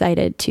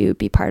excited to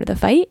be part of the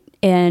fight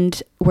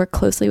and work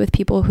closely with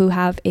people who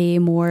have a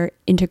more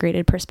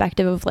integrated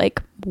perspective of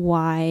like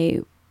why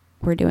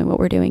we're doing what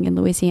we're doing in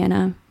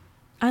Louisiana.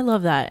 I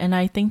love that. And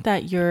I think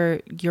that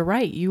you're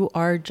right. You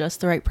are just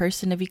the right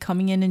person to be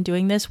coming in and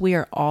doing this. We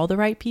are all the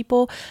right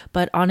people.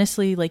 But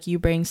honestly, like, you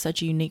bring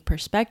such a unique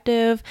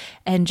perspective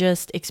and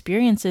just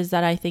experiences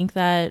that I think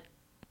that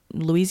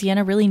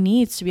Louisiana really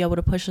needs to be able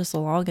to push us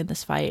along in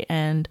this fight.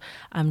 And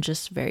I'm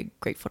just very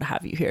grateful to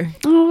have you here.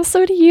 Oh,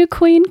 so do you,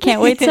 Queen.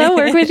 Can't wait to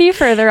work with you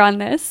further on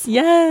this.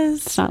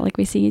 Yes. It's not like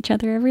we see each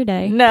other every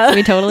day. No. So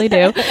we totally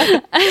do.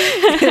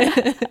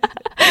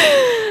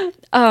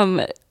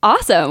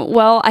 Awesome.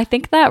 Well, I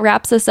think that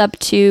wraps us up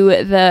to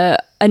the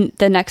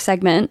next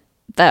segment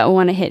that I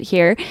want to hit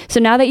here. So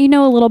now that you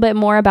know a little bit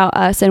more about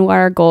us and what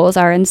our goals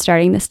are in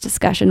starting this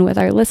discussion with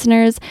our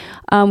listeners,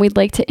 we'd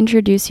like to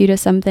introduce you to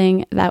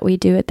something that we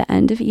do at the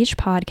end of each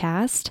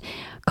podcast,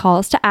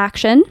 calls to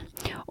action,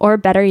 or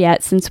better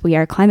yet, since we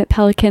are climate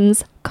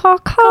pelicans,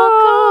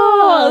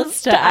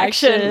 calls to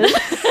action.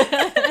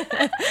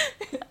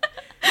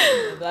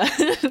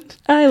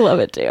 I love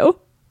it too.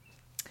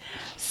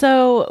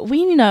 So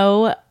we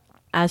know,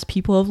 as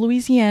people of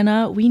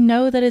Louisiana, we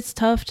know that it's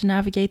tough to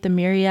navigate the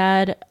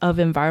myriad of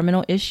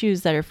environmental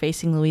issues that are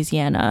facing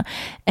Louisiana,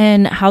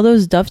 and how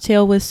those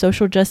dovetail with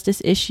social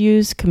justice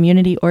issues,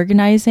 community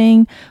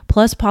organizing,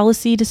 plus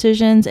policy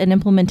decisions and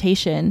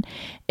implementation.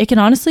 It can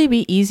honestly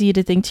be easy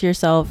to think to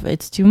yourself,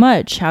 it's too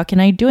much. How can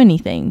I do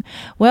anything?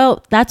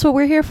 Well, that's what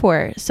we're here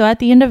for. So at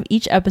the end of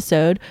each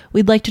episode,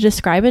 we'd like to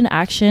describe an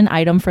action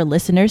item for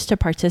listeners to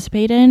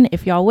participate in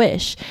if y'all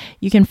wish.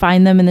 You can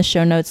find them in the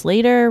show notes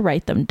later,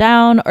 write them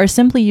down, or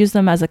simply use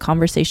them as a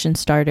conversation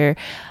starter.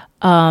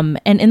 And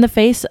in the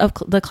face of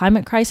the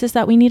climate crisis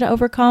that we need to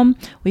overcome,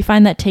 we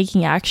find that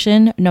taking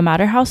action, no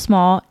matter how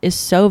small, is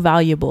so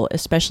valuable,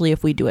 especially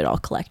if we do it all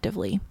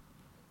collectively.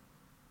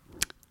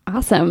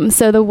 Awesome.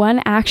 So the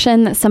one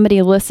action that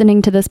somebody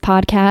listening to this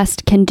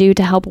podcast can do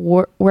to help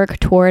work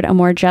toward a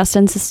more just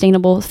and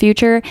sustainable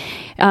future,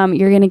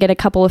 you're going to get a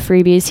couple of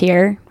freebies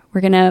here. We're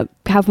going to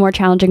have more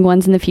challenging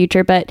ones in the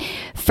future, but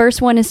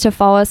first one is to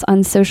follow us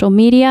on social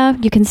media.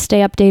 You can stay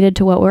updated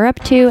to what we're up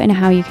to and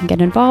how you can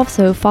get involved.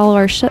 So follow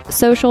our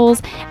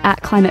socials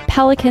at Climate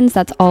Pelicans.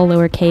 That's all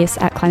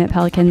lowercase, at Climate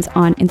Pelicans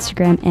on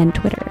Instagram and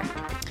Twitter.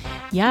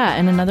 Yeah,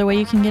 and another way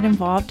you can get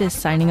involved is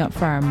signing up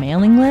for our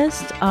mailing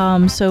list.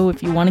 So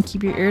if you want to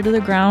keep your ear to the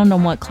ground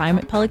on what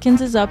Climate Pelicans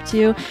is up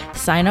to,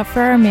 sign up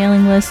for our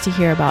mailing list to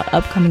hear about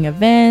upcoming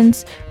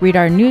events, read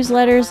our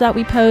newsletters that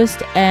we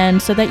post, and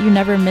so that you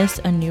never miss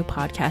a new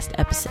podcast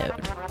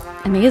episode.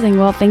 Amazing.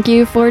 Well, thank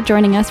you for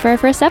joining us for our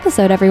first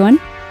episode, everyone.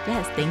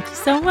 Yes, thank you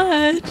so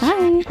much.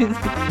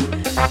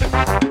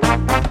 Bye.